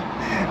walk.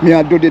 Me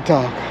I do the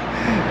talk.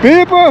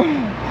 People,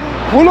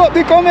 pull up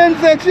the comment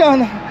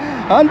section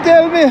and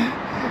tell me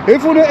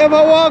if you don't ever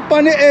walk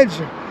on the edge.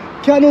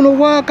 Can you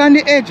walk on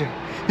the edge?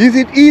 Is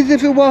it easy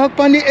if you walk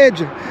on the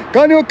edge?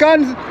 Can you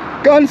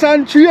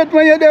concentrate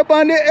when you're there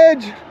on the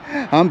edge?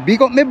 And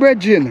big up my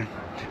brethren,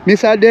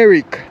 Mr.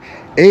 Derek,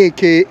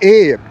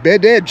 aka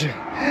Bed Edge.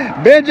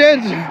 Bed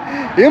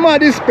Edge, him are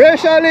the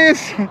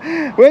specialist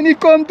when it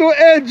come to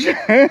edge.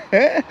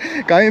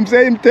 Can him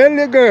say him tell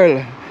the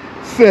girl,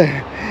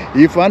 say,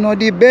 if I know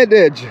the bed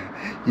edge,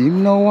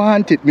 him no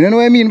want it. Me don't know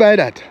what I mean by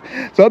that.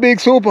 So big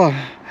super,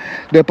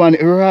 They pan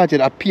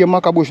rotted. I pay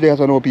macabush there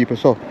so no people.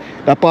 So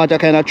that part are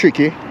kind of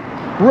tricky.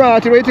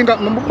 Rotted, what you think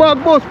of my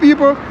bag bus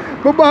people?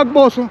 My bag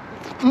bus.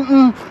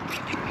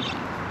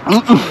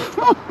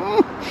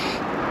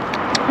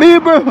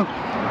 People,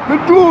 the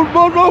truth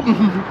bus up.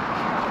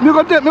 You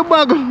can take my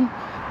bag.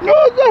 No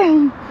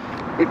sir.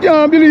 I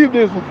can't believe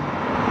this.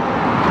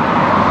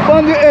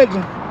 On the edge.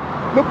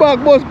 My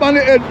bag bus on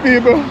the edge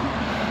people.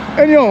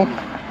 Anyhow,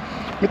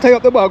 I tie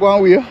up the bag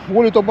one way,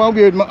 hold it up one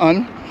way with my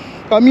hand.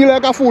 Cause me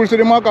like a fool to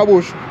the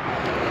macabush.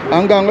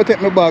 I'm going to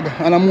take my bag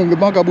and I move the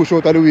macabush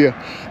out of the way.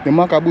 The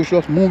macabush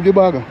just move the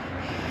bag.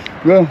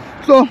 Well,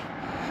 so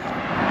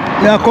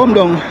I come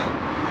down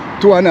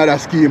to another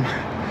scheme.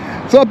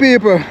 So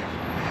people,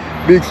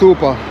 big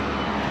super,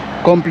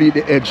 complete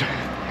the edge.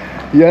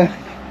 Yeah,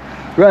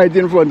 right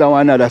in front of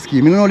another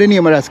scheme. You know the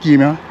name of that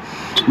scheme, yeah?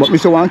 But I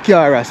say one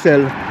car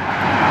sell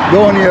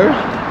down here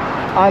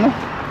and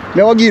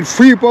they will give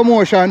free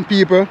promotion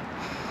people.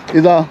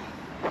 Is a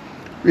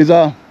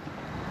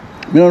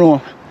I don't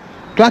know.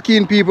 Clock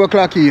in people,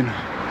 clock in.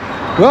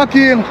 Clock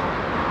in.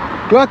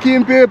 Clock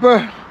in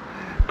people.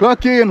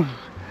 Clock in.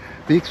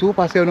 Big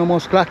super say no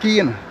must clock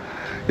in.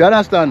 You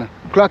understand?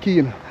 Clock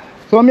in.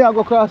 So me I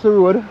go cross the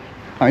road.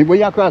 And when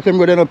you cross the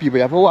road, no people,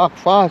 you have to walk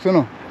fast, you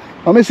know.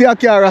 And I see a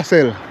car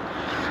sell.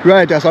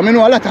 Right, so I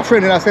know a lot of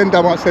friends in the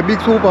center want say big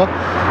super.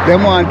 They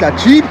want a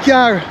cheap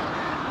car.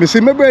 I see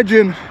my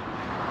brethren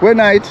one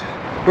night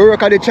we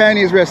work at the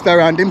Chinese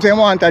restaurant. Them say they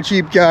want a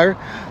cheap car.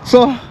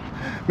 So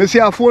I see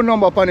a phone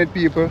number upon it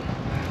people.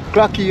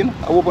 Clock in.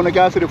 I open the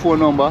car, see the phone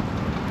number.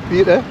 See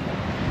it there?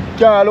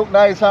 Car look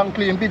nice and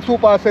clean. Big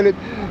super sell it.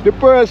 The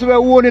person who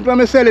own it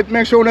when I sell it,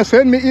 make sure they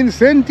send me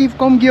incentive,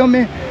 come give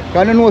me.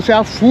 Because you know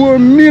say 4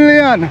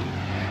 million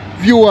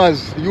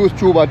viewers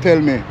YouTuber tell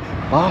me.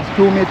 Pass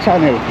through my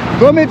channel.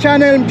 So my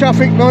channel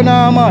traffic no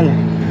normal.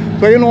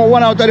 So you know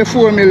 1 out of the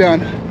 4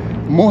 million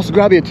must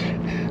grab it.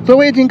 So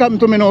what do you think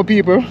happened to me now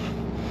people?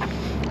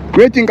 What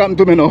do you think happened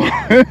to me now? You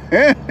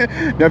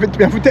have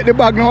to take the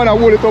bag now and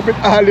hold it up with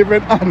all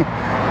different hands.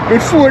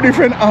 With 4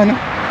 different hands.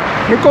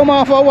 We come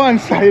off of one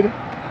side.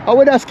 How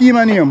would that scheme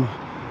a name?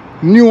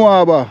 New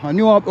Harbour.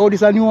 Oh,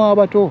 this is a New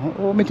Harbour too.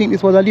 Oh, I think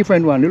this was a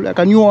different one. Look like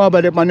a New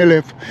Harbour there on the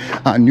left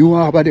and New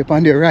Harbour there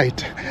on the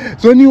right.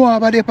 So New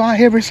Harbour there on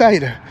every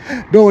side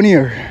down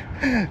here.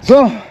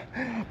 So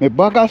my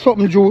bag of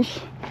something juice.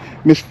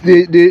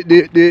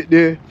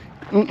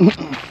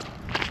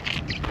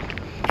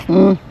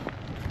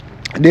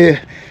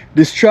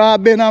 The straw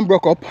been and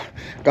broke up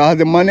because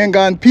the man ain't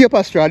gone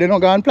paper straw, they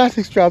don't gone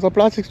plastic straw. So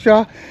plastic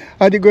straw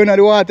as they go into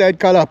the water it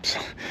collapse.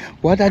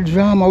 What a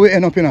drama we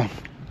end up in.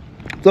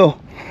 So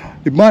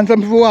the man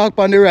some people walk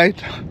on the right.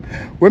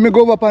 When me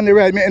go up on the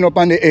right, me end up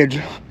on the edge.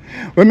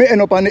 When me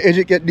end up on the edge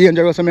it get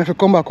dangerous, so I have to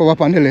come back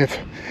over on the left.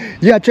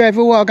 Yeah, try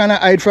to walk and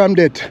hide from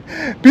death.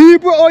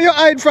 People, how you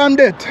hide from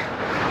death?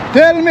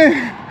 Tell me,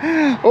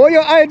 how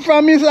you hide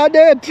from Mr.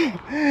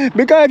 Death?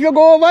 Because if you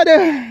go over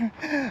there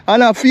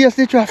and I face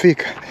the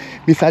traffic,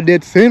 Mr.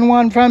 Death send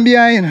one from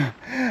behind.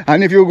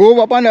 And if you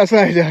go over on the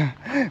side,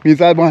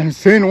 Mr. Man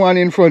send one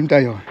in front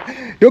of you.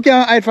 You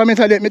can't hide from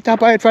Mr. Death. Me tap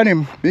hide from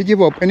him. Me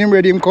give up and him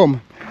ready him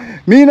come.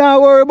 Me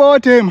not worry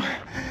about him.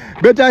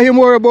 Better him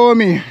worry about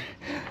me.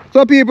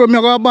 So people, me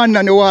go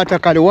abandon the water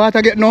because the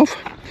water get enough.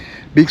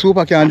 Big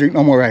super can't drink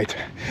no more right.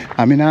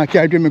 And me not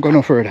carry me go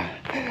no further.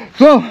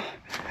 So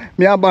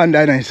me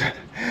abandon it.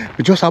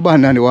 Me just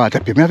abandon the water.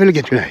 Me have to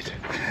get rid of it.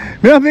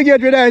 Me have to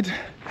get rid of it.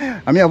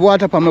 And me have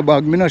water on my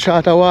bag. Me no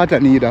short of water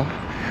neither.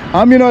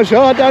 And me no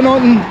short of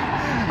nothing.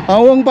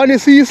 And one on the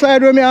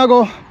seaside where me I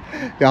go,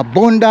 the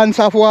abundance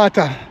of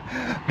water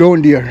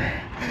down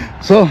there.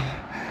 So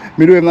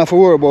me don't even have to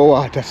worry about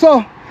water.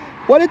 So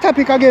what the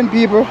topic again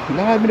people?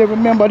 Lord, me never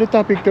remember the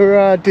topic to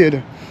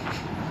rotted.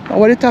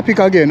 What the topic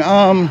again?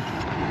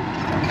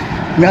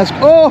 Me ask,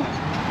 oh,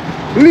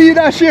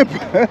 leadership.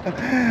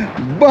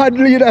 Bad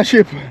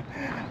leadership.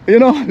 You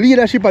know,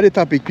 leadership are the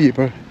topic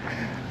people.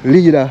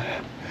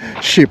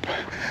 Leadership.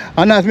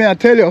 And as me I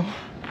tell you,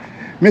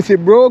 me see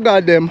bro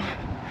got them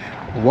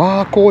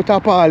walk out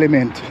of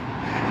parliament.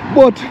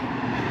 But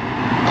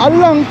a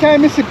long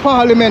time I see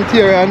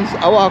parliamentarians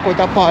I walk out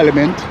of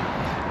parliament.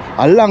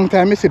 A long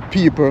time I see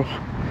people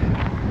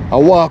I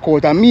walk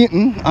out of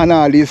meeting and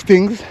all these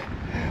things.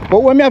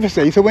 But what I have to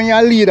say, so when you're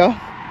a leader,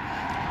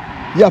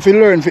 you have to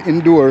learn to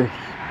endure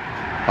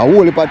a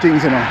whole heap of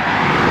things, you know.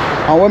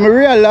 And when I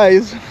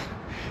realize,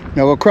 I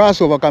go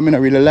cross over because I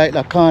really like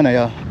that corner,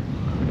 yeah.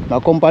 Now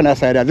come on that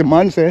side, as the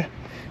man say,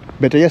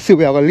 better you see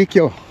where I go lick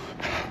you.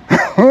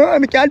 I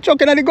can't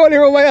chuck in the gully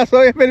over here,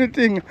 so if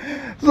anything.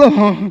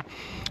 So,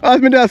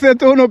 as me just say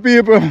to no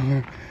people,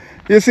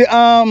 you see,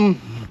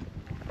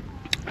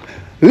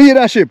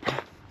 leadership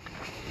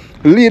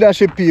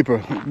people,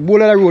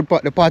 whole of the road,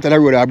 the part of the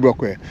road I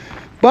broke way.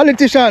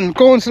 Politician,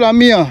 councillor,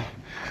 mayor,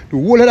 the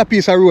whole of the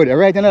piece of road,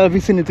 right in the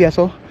vicinity,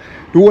 so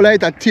the whole of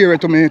it a tear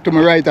to me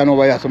right and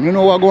over here. So you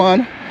know what go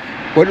on?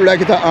 But look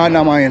like it a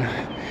undermine.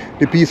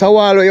 The piece of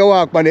wall where you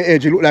walk on the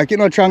edge, it look like it's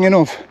not strong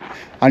enough.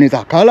 And it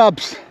a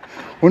collapse.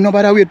 But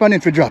nobody wait for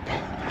it to drop.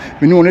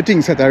 We know the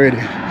thing set already.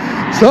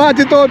 Sort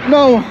it out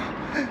now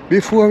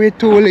before it's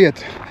too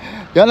late.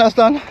 You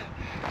understand?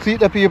 See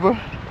the people?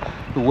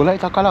 The whole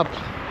light collapse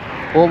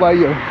over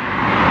here.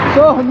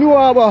 So, new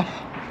Harbour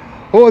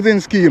housing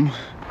scheme.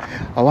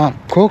 I want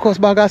crocus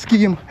bagger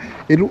scheme.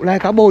 It look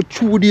like about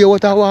 2 days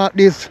what I want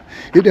this.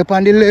 It up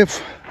on the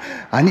left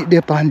and it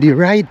up on the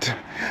right.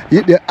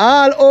 It there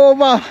all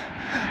over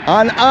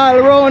and all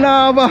round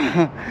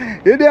Harbour.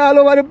 It there all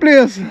over the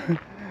place.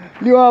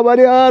 New Harbour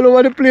they all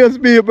over the place,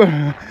 people.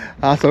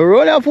 I so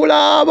run full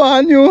of Harbour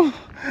and you.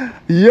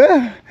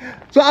 Yeah.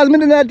 So as me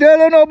did tell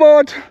you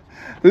about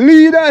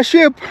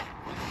leadership,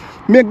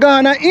 me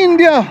Ghana,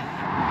 India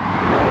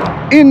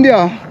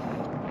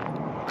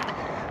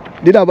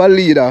did have a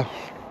leader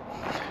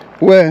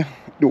where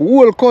the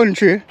whole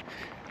country,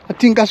 I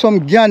think of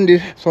some Gandhi,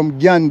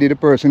 the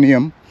person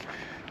name.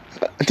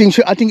 I think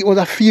it was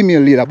a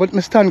female leader, but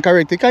me stand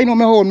corrected. Because I know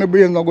my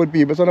brain's not good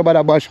people, so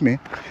nobody bash me.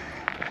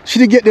 She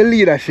did get the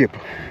leadership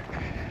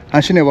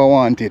and she never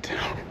wanted it.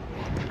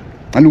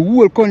 And the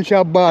whole country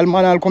a ball,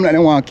 man all come like they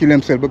want to kill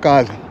themselves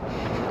because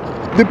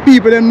the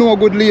people them know a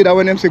good leader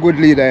when them say good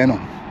leader, you know.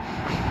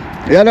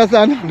 You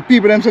understand? The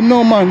people them say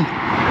no man,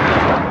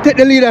 take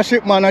the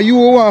leadership man and you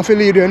want to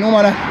lead you, no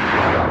man.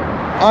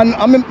 And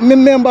I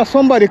remember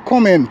somebody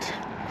comment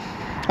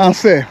and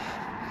say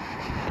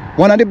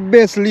one of the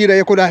best leaders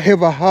you could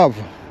ever have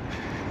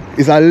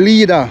is a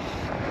leader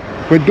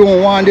who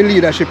don't want the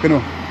leadership, you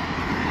know.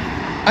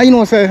 And you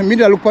know, say, me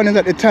did look on it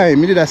at the time,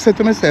 me did say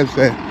to myself,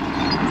 say,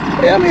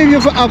 yeah, maybe you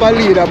have a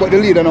leader, but the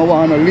leader don't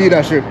want no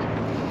leadership.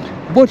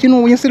 But you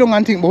know, when you sit down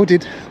and think about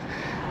it,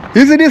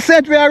 is it the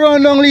set way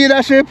around on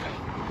leadership?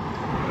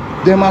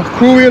 Them are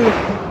cruel,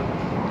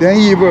 they're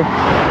evil,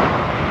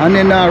 and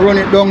then run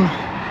it down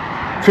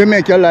to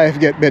make your life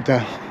get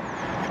better.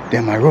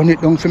 Them are run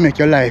it down to make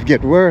your life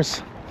get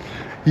worse.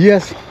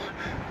 Yes,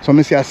 so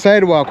I see a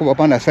sidewalk up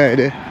on the side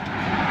there.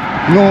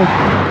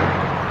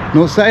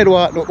 No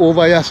sidewalk no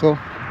over here, so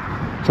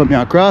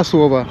I cross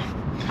over.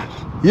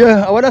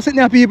 Yeah, I want to sit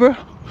there, people.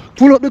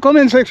 Pull up the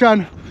comment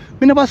section.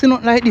 Me never see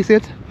nothing like this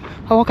yet.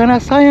 How can I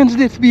science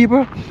this,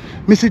 people?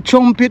 Me see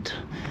trumpet.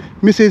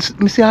 Me see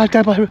all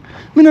type of.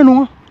 Me don't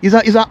know. It's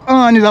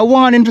a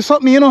warning to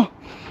something, you know.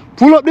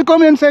 Pull up the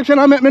comment section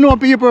and make me know,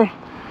 people.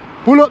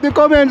 Pull up the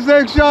comment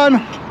section.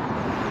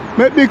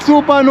 Make Big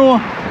Super know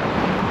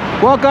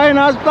what kind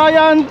of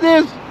science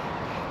is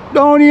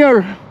down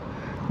here.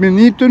 Me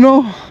need to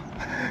know.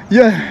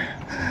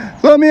 Yeah.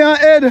 So me a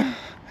head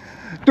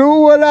to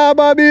whole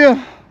Harbour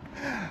Bay.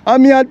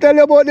 And me a tell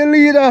you about the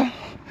leader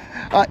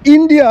of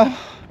India.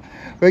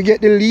 We get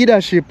the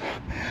leadership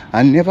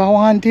and never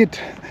want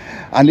it.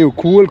 And the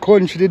cool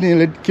country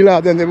didn't kill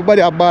out them.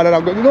 Everybody are bad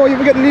and go, you know, if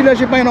you get the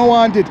leadership, I don't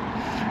want it.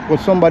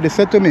 But somebody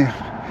said to me,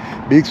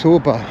 Big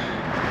Super,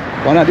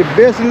 one of the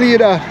best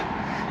leaders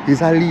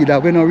is a leader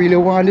we don't really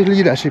want the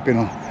leadership, you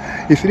know.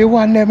 If they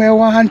want them, I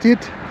want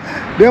it.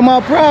 Them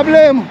a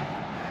problem.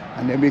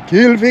 And they may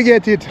kill if you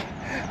get it.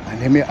 And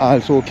they may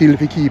also kill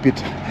if you keep it.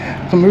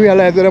 So I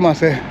realize what I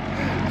say.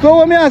 So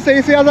what I say,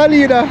 you see, as a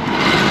leader,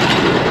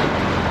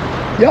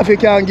 you have to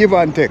can give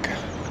and take.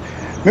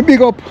 I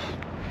big up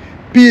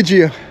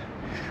PJ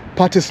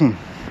Patterson.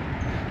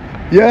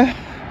 Yeah?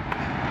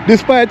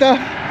 Despite a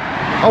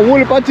whole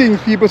heap of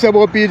things people say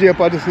about PJ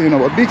Patterson, you know,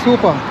 but Big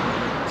Super,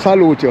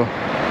 salute you.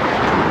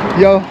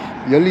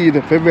 You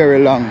lead for very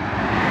long.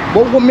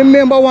 But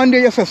remember one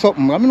day you said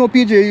something. I know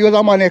PJ, you was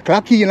a man that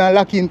clock in and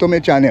lock into my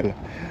channel.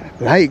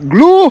 Like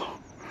glue.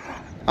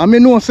 And I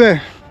know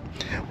say,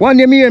 one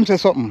day me hear him say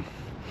something.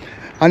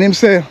 And him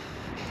say,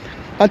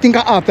 I think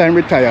after him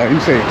retire, him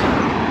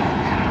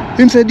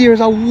say there is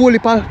a whole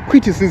heap of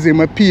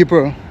criticism of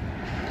people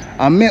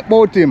and make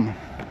about him.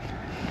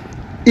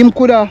 Him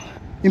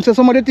say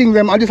some of the things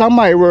them, and these are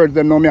my words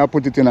them now me I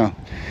put it in now.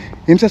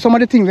 Him say some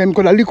of the things them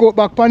could have look out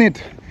back on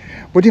it.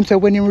 But him say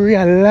when him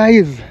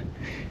realize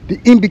the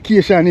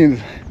implication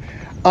is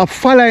of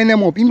following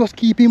them up, he must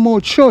keep him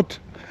mouth shut.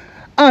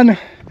 And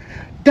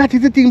that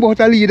is the thing about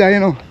a leader, you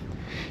know.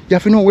 You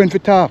have to know when to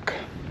talk.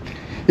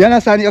 You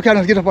understand? You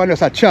cannot get up and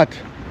just a chat.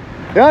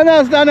 You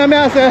understand what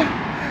I say?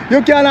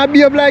 You cannot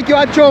behave like you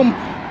a chump.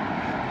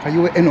 And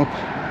you will end up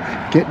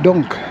get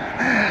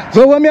dunked.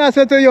 So what I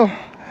say to you,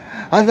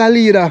 as a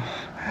leader,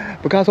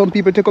 because some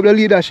people take up the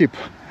leadership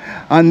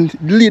and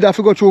the leader have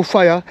to go through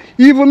fire.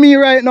 Even me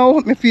right now,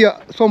 I feel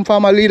some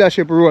form of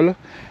leadership role.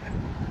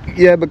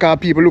 Yeah, because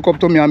people look up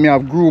to me and me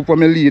have group where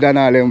I lead and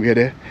all them way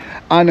there.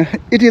 And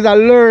it is a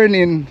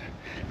learning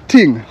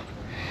thing.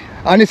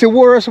 And it's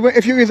worse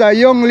if you is a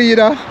young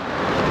leader,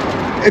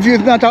 if you're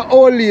not an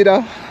old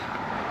leader,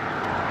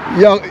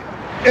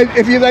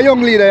 if you're a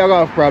young leader, you're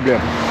going to have a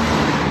problem.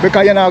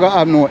 Because you're not going to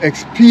have no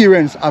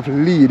experience of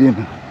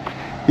leading.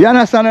 You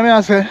understand what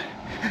I say?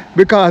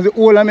 Because the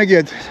older I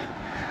get,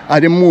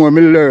 the more I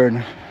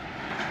learn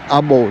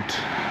about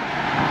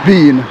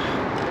being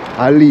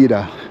a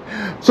leader.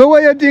 So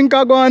what you think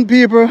I go on,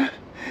 people?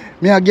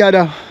 Me I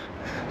gather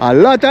a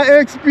lot of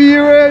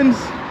experience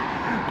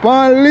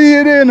for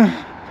leading.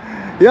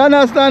 You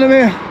understand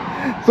me?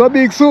 So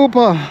Big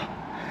Super,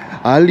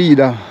 a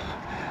leader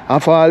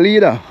and for a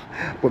leader.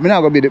 But me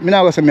not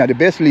gonna say me are the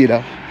best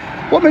leader.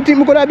 But me think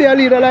me could be a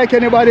leader like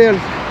anybody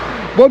else.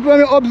 But when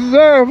we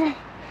observe,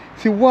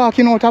 see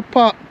walking out of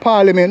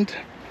parliament,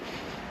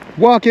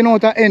 walking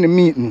out of any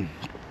meeting,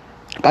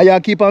 because you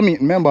keep a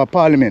meeting, member of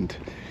parliament.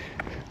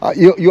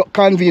 You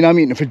convene a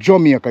meeting for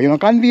Jamaica, you know,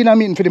 convene a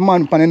meeting for the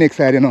man on the next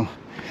side, you know.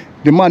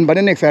 The man on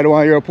the next side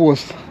want your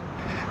post.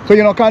 So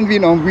you know,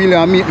 convene really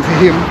a meeting for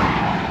him.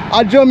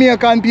 A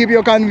Jamaican people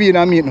you convene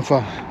a meeting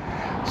for.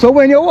 So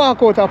when you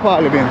walk out of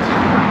parliament,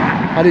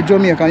 at the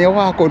Jamaican, you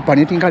walk out pan,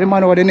 you think of the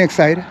man over the next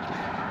side,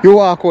 you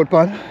walk out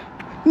pan.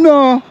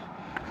 No,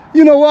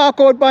 you know walk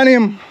out pan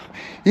him.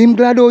 Him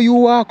glad how you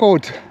walk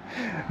out.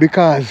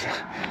 Because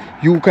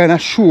you kind of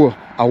show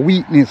a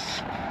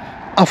weakness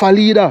of a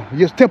leader.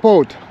 You step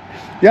out.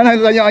 You know,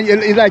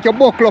 it's like you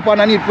buckle up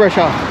underneath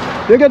pressure.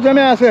 You get what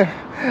I say?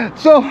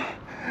 So,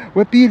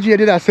 when PJ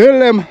did I tell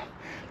them,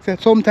 said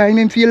sometimes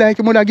him feel like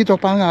he would get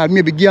up and hard,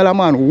 maybe give a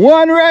man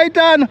one right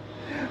hand.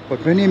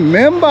 But when he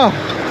remember,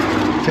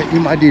 say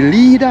him are the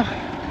leader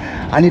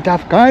and it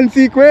have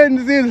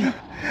consequences.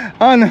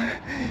 And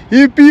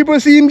if people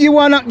see him give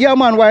a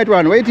man right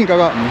hand, what do you think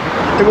about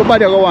me?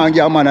 Everybody go and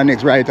give a man a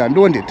next right hand,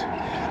 don't it?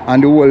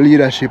 And the whole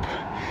leadership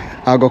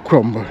I go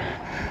crumble.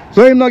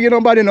 So him not give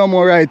nobody no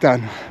more right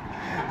hand.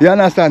 You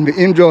understand me?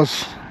 Him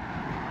just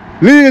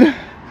lead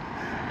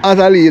as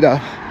a leader.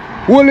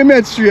 Hold him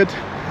head straight.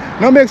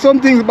 Now make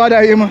some things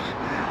bother him.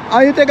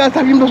 And you take a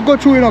step, him just go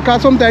through, you know,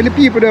 because sometimes the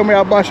people them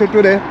will bash you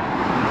today.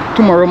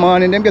 Tomorrow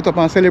morning, them get up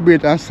and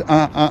celebrate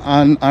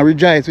and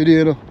rejoice with you,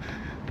 you know.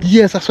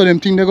 Yes, I saw them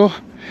thing they go.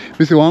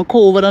 We see one cow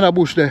over than a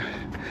bush there.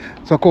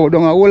 So cow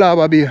down a whole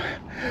Harbour Bay.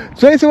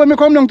 So you see when I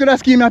come down to the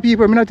scheme of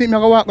people, I don't think I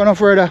go walk no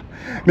further.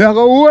 I go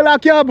hold a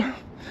cab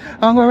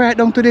and go right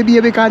down to the bay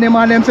because them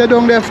and them say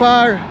down there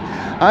far.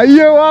 And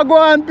here we go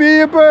on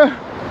people.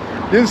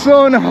 The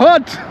sun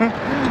hot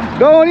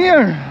down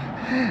here.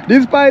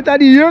 Despite of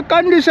the air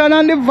condition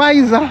and the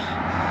visor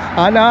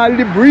and all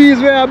the breeze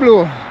where I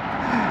blow.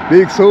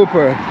 Big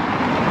super.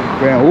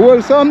 When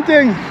hold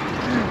something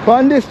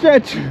on the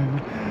stretch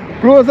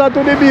closer to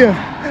the bay.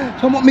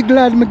 So me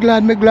glad me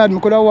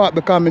could have walked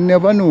because I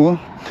never know or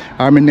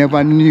I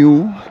never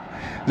knew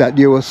that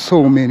there was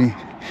so many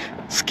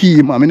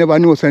schemes. I never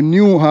knew it's a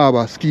new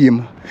harbour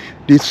scheme.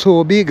 It's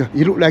so big.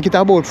 It look like it's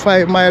about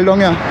 5 miles long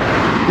here.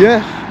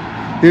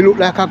 Yeah. It look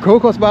like a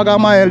crocus bag a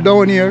mile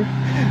down here.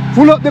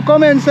 Full up the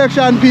comment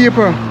section,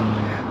 people.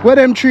 What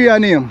them tree are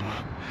name?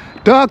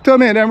 Talk to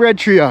me, them red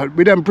tree are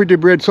with them pretty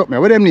bread something.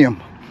 What them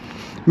name?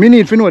 Me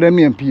need to know them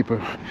name, people.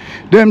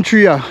 Them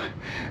tree are,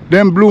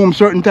 them bloom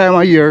certain time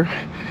of year.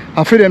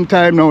 I feel them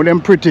time now,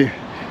 them pretty.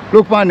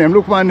 Look on them,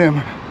 look on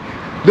them.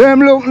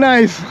 Them look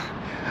nice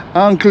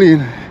and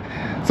clean.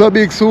 So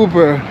big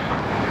super.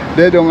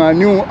 They done a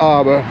new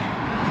harbour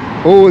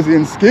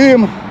housing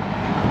scheme.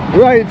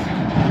 Right.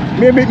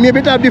 Maybe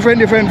it have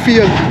different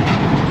fields.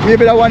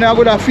 Maybe that one I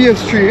go to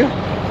phase 3.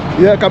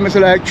 Yeah, because it's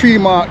like 3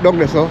 mark down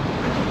there, so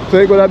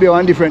it's gonna be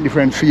on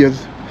different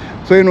fields.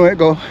 So you know it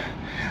go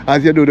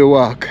as you do the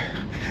walk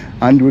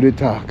and do the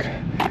talk.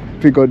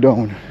 If you go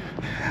down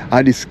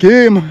at the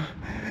scheme,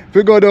 if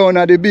you go down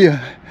at the bay.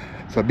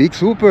 So big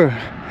super.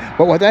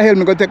 But what the hell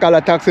me go take all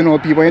the taxi now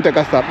people you take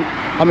a stop.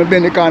 I'm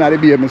bend the corner of the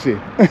bay, me see.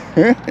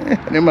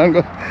 The man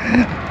go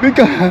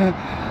because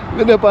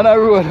we're up on the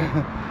road.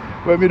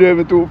 When me do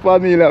it too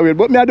familiar with.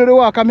 But me I do the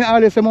walk and me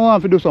always say I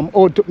want to do some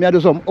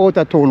out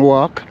of town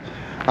walk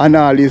and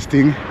all these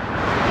things.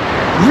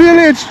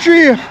 Village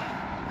 3.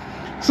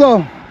 So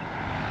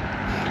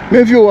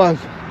my viewers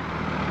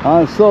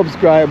and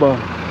subscribers,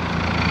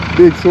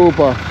 big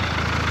super,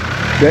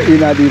 they're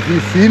in the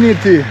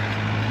vicinity.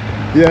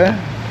 Yeah?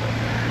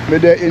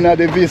 They're in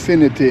the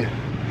vicinity.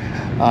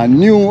 A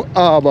new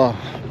harbour.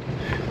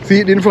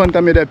 See it in front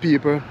of me the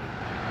people.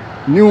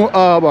 New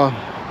harbour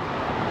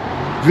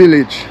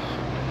village.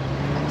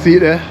 See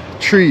there?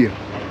 3.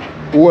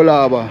 Whole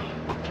Harbour.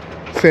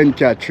 St.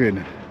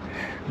 Catherine.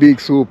 Big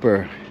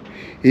super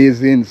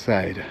is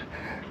inside.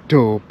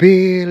 2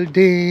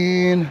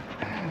 building.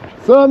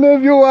 Some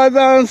of you was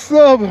on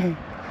sub.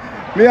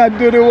 Me I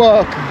do the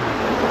walk.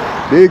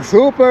 Big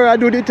super I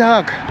do the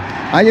talk.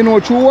 And you know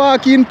through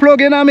walking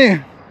plugging on me.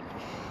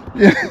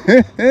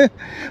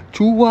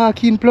 Through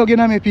walking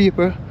plugging on me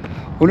people.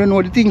 You don't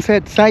know the thing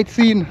said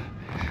sightseeing.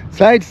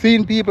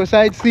 Sightseeing people,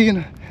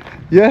 sightseeing.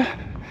 Yeah,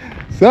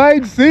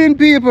 sightseeing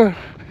people,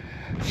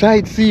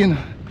 sightseeing.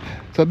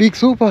 So big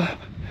super.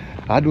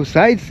 I do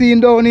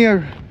sightseeing down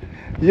here.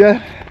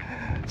 Yeah.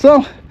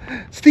 So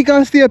stick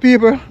and stay,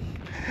 people.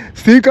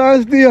 Stick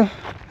and stay.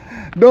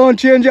 Don't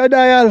change your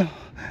dial.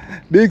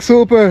 Big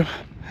super.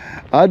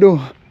 I do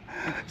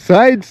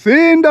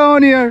sightseeing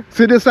down here.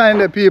 See the sign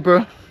there,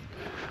 people.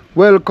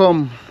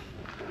 Welcome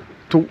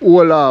to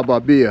Harbour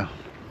Bay.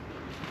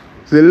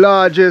 It's the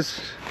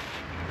largest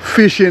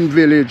fishing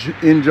village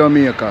in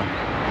Jamaica.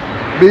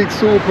 Big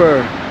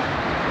super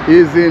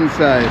is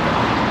inside.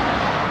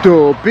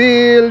 2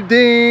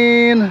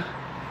 building.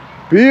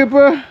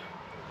 People,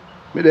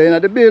 me there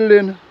in the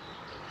building.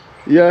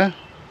 Yeah,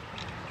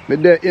 me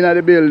there in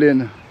the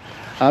building.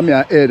 I'm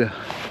here head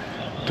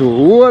to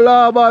whole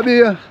Harbour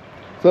Bay.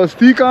 So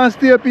stick and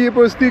stay,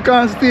 people, stick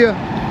and stay.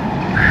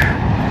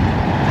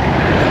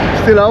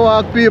 Still I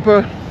walk,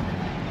 people.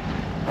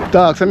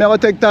 Taxi, I'm going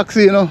to take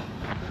taxi, you know.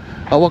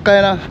 What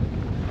kind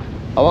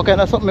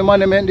of something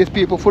money make these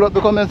people full up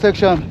the comment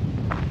section.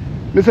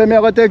 Me say I'm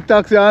going to take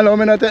taxi, I know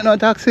I'm not take no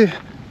taxi.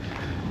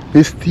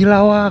 Me still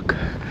a walk.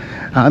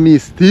 And me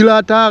still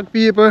a talk,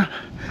 people.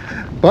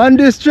 On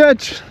this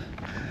stretch,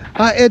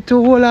 I head to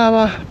whole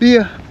Harbour Bay.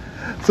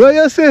 So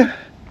you see,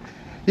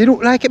 you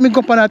look like it, me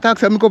go on a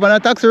taxi, me go on a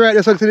taxi right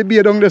there, so see the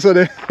beer down there, so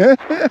there.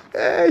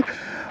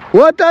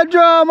 What a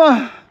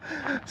drama!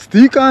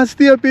 Stick and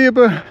stay,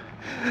 people.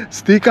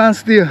 Stick and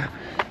stay.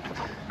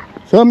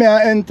 So me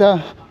I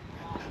enter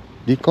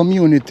the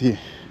community.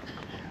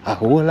 A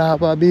whole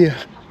Harbour Bay.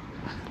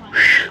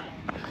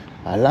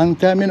 A long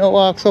time I no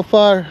walk so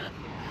far.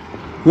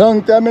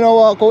 Long time I no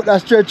walk out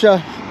that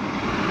stretcher.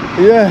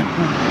 Yeah.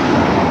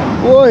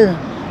 Boy.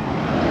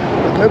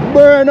 Me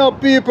burn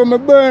up, people. Me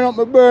burn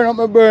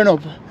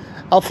up.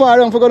 How far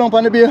down for go down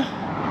on the bay?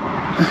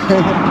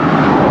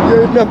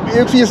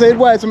 If you say it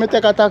wide, so I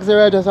take a taxi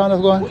right there, so I'm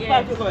just going.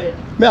 Yes.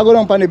 Me I go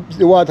down on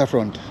the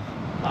waterfront.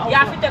 You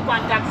have to take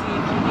one taxi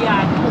to the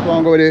yard. I want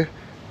to go with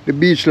the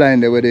beach line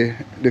there where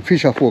the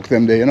fisher folks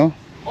them there, you know?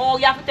 Oh,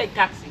 you have to take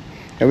taxi.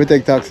 Yeah, we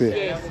take taxi.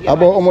 Yes.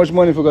 About how much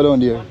money for go down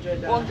there?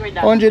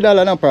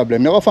 $100, no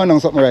problem. You go find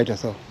out something right here,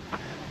 so.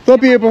 So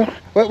people,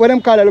 what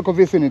them call a local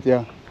vicinity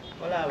here?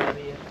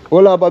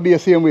 Whole Harbour Bay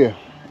same way.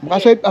 I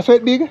saw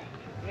it big?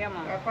 Yeah,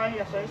 man. I find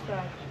you so it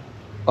start.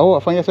 Oh, I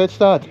find you so it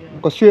start?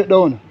 Go straight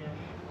down.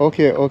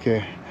 Okay.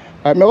 Alright,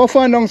 I'm going to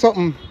find out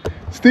something.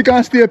 Stick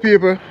and stay,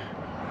 people.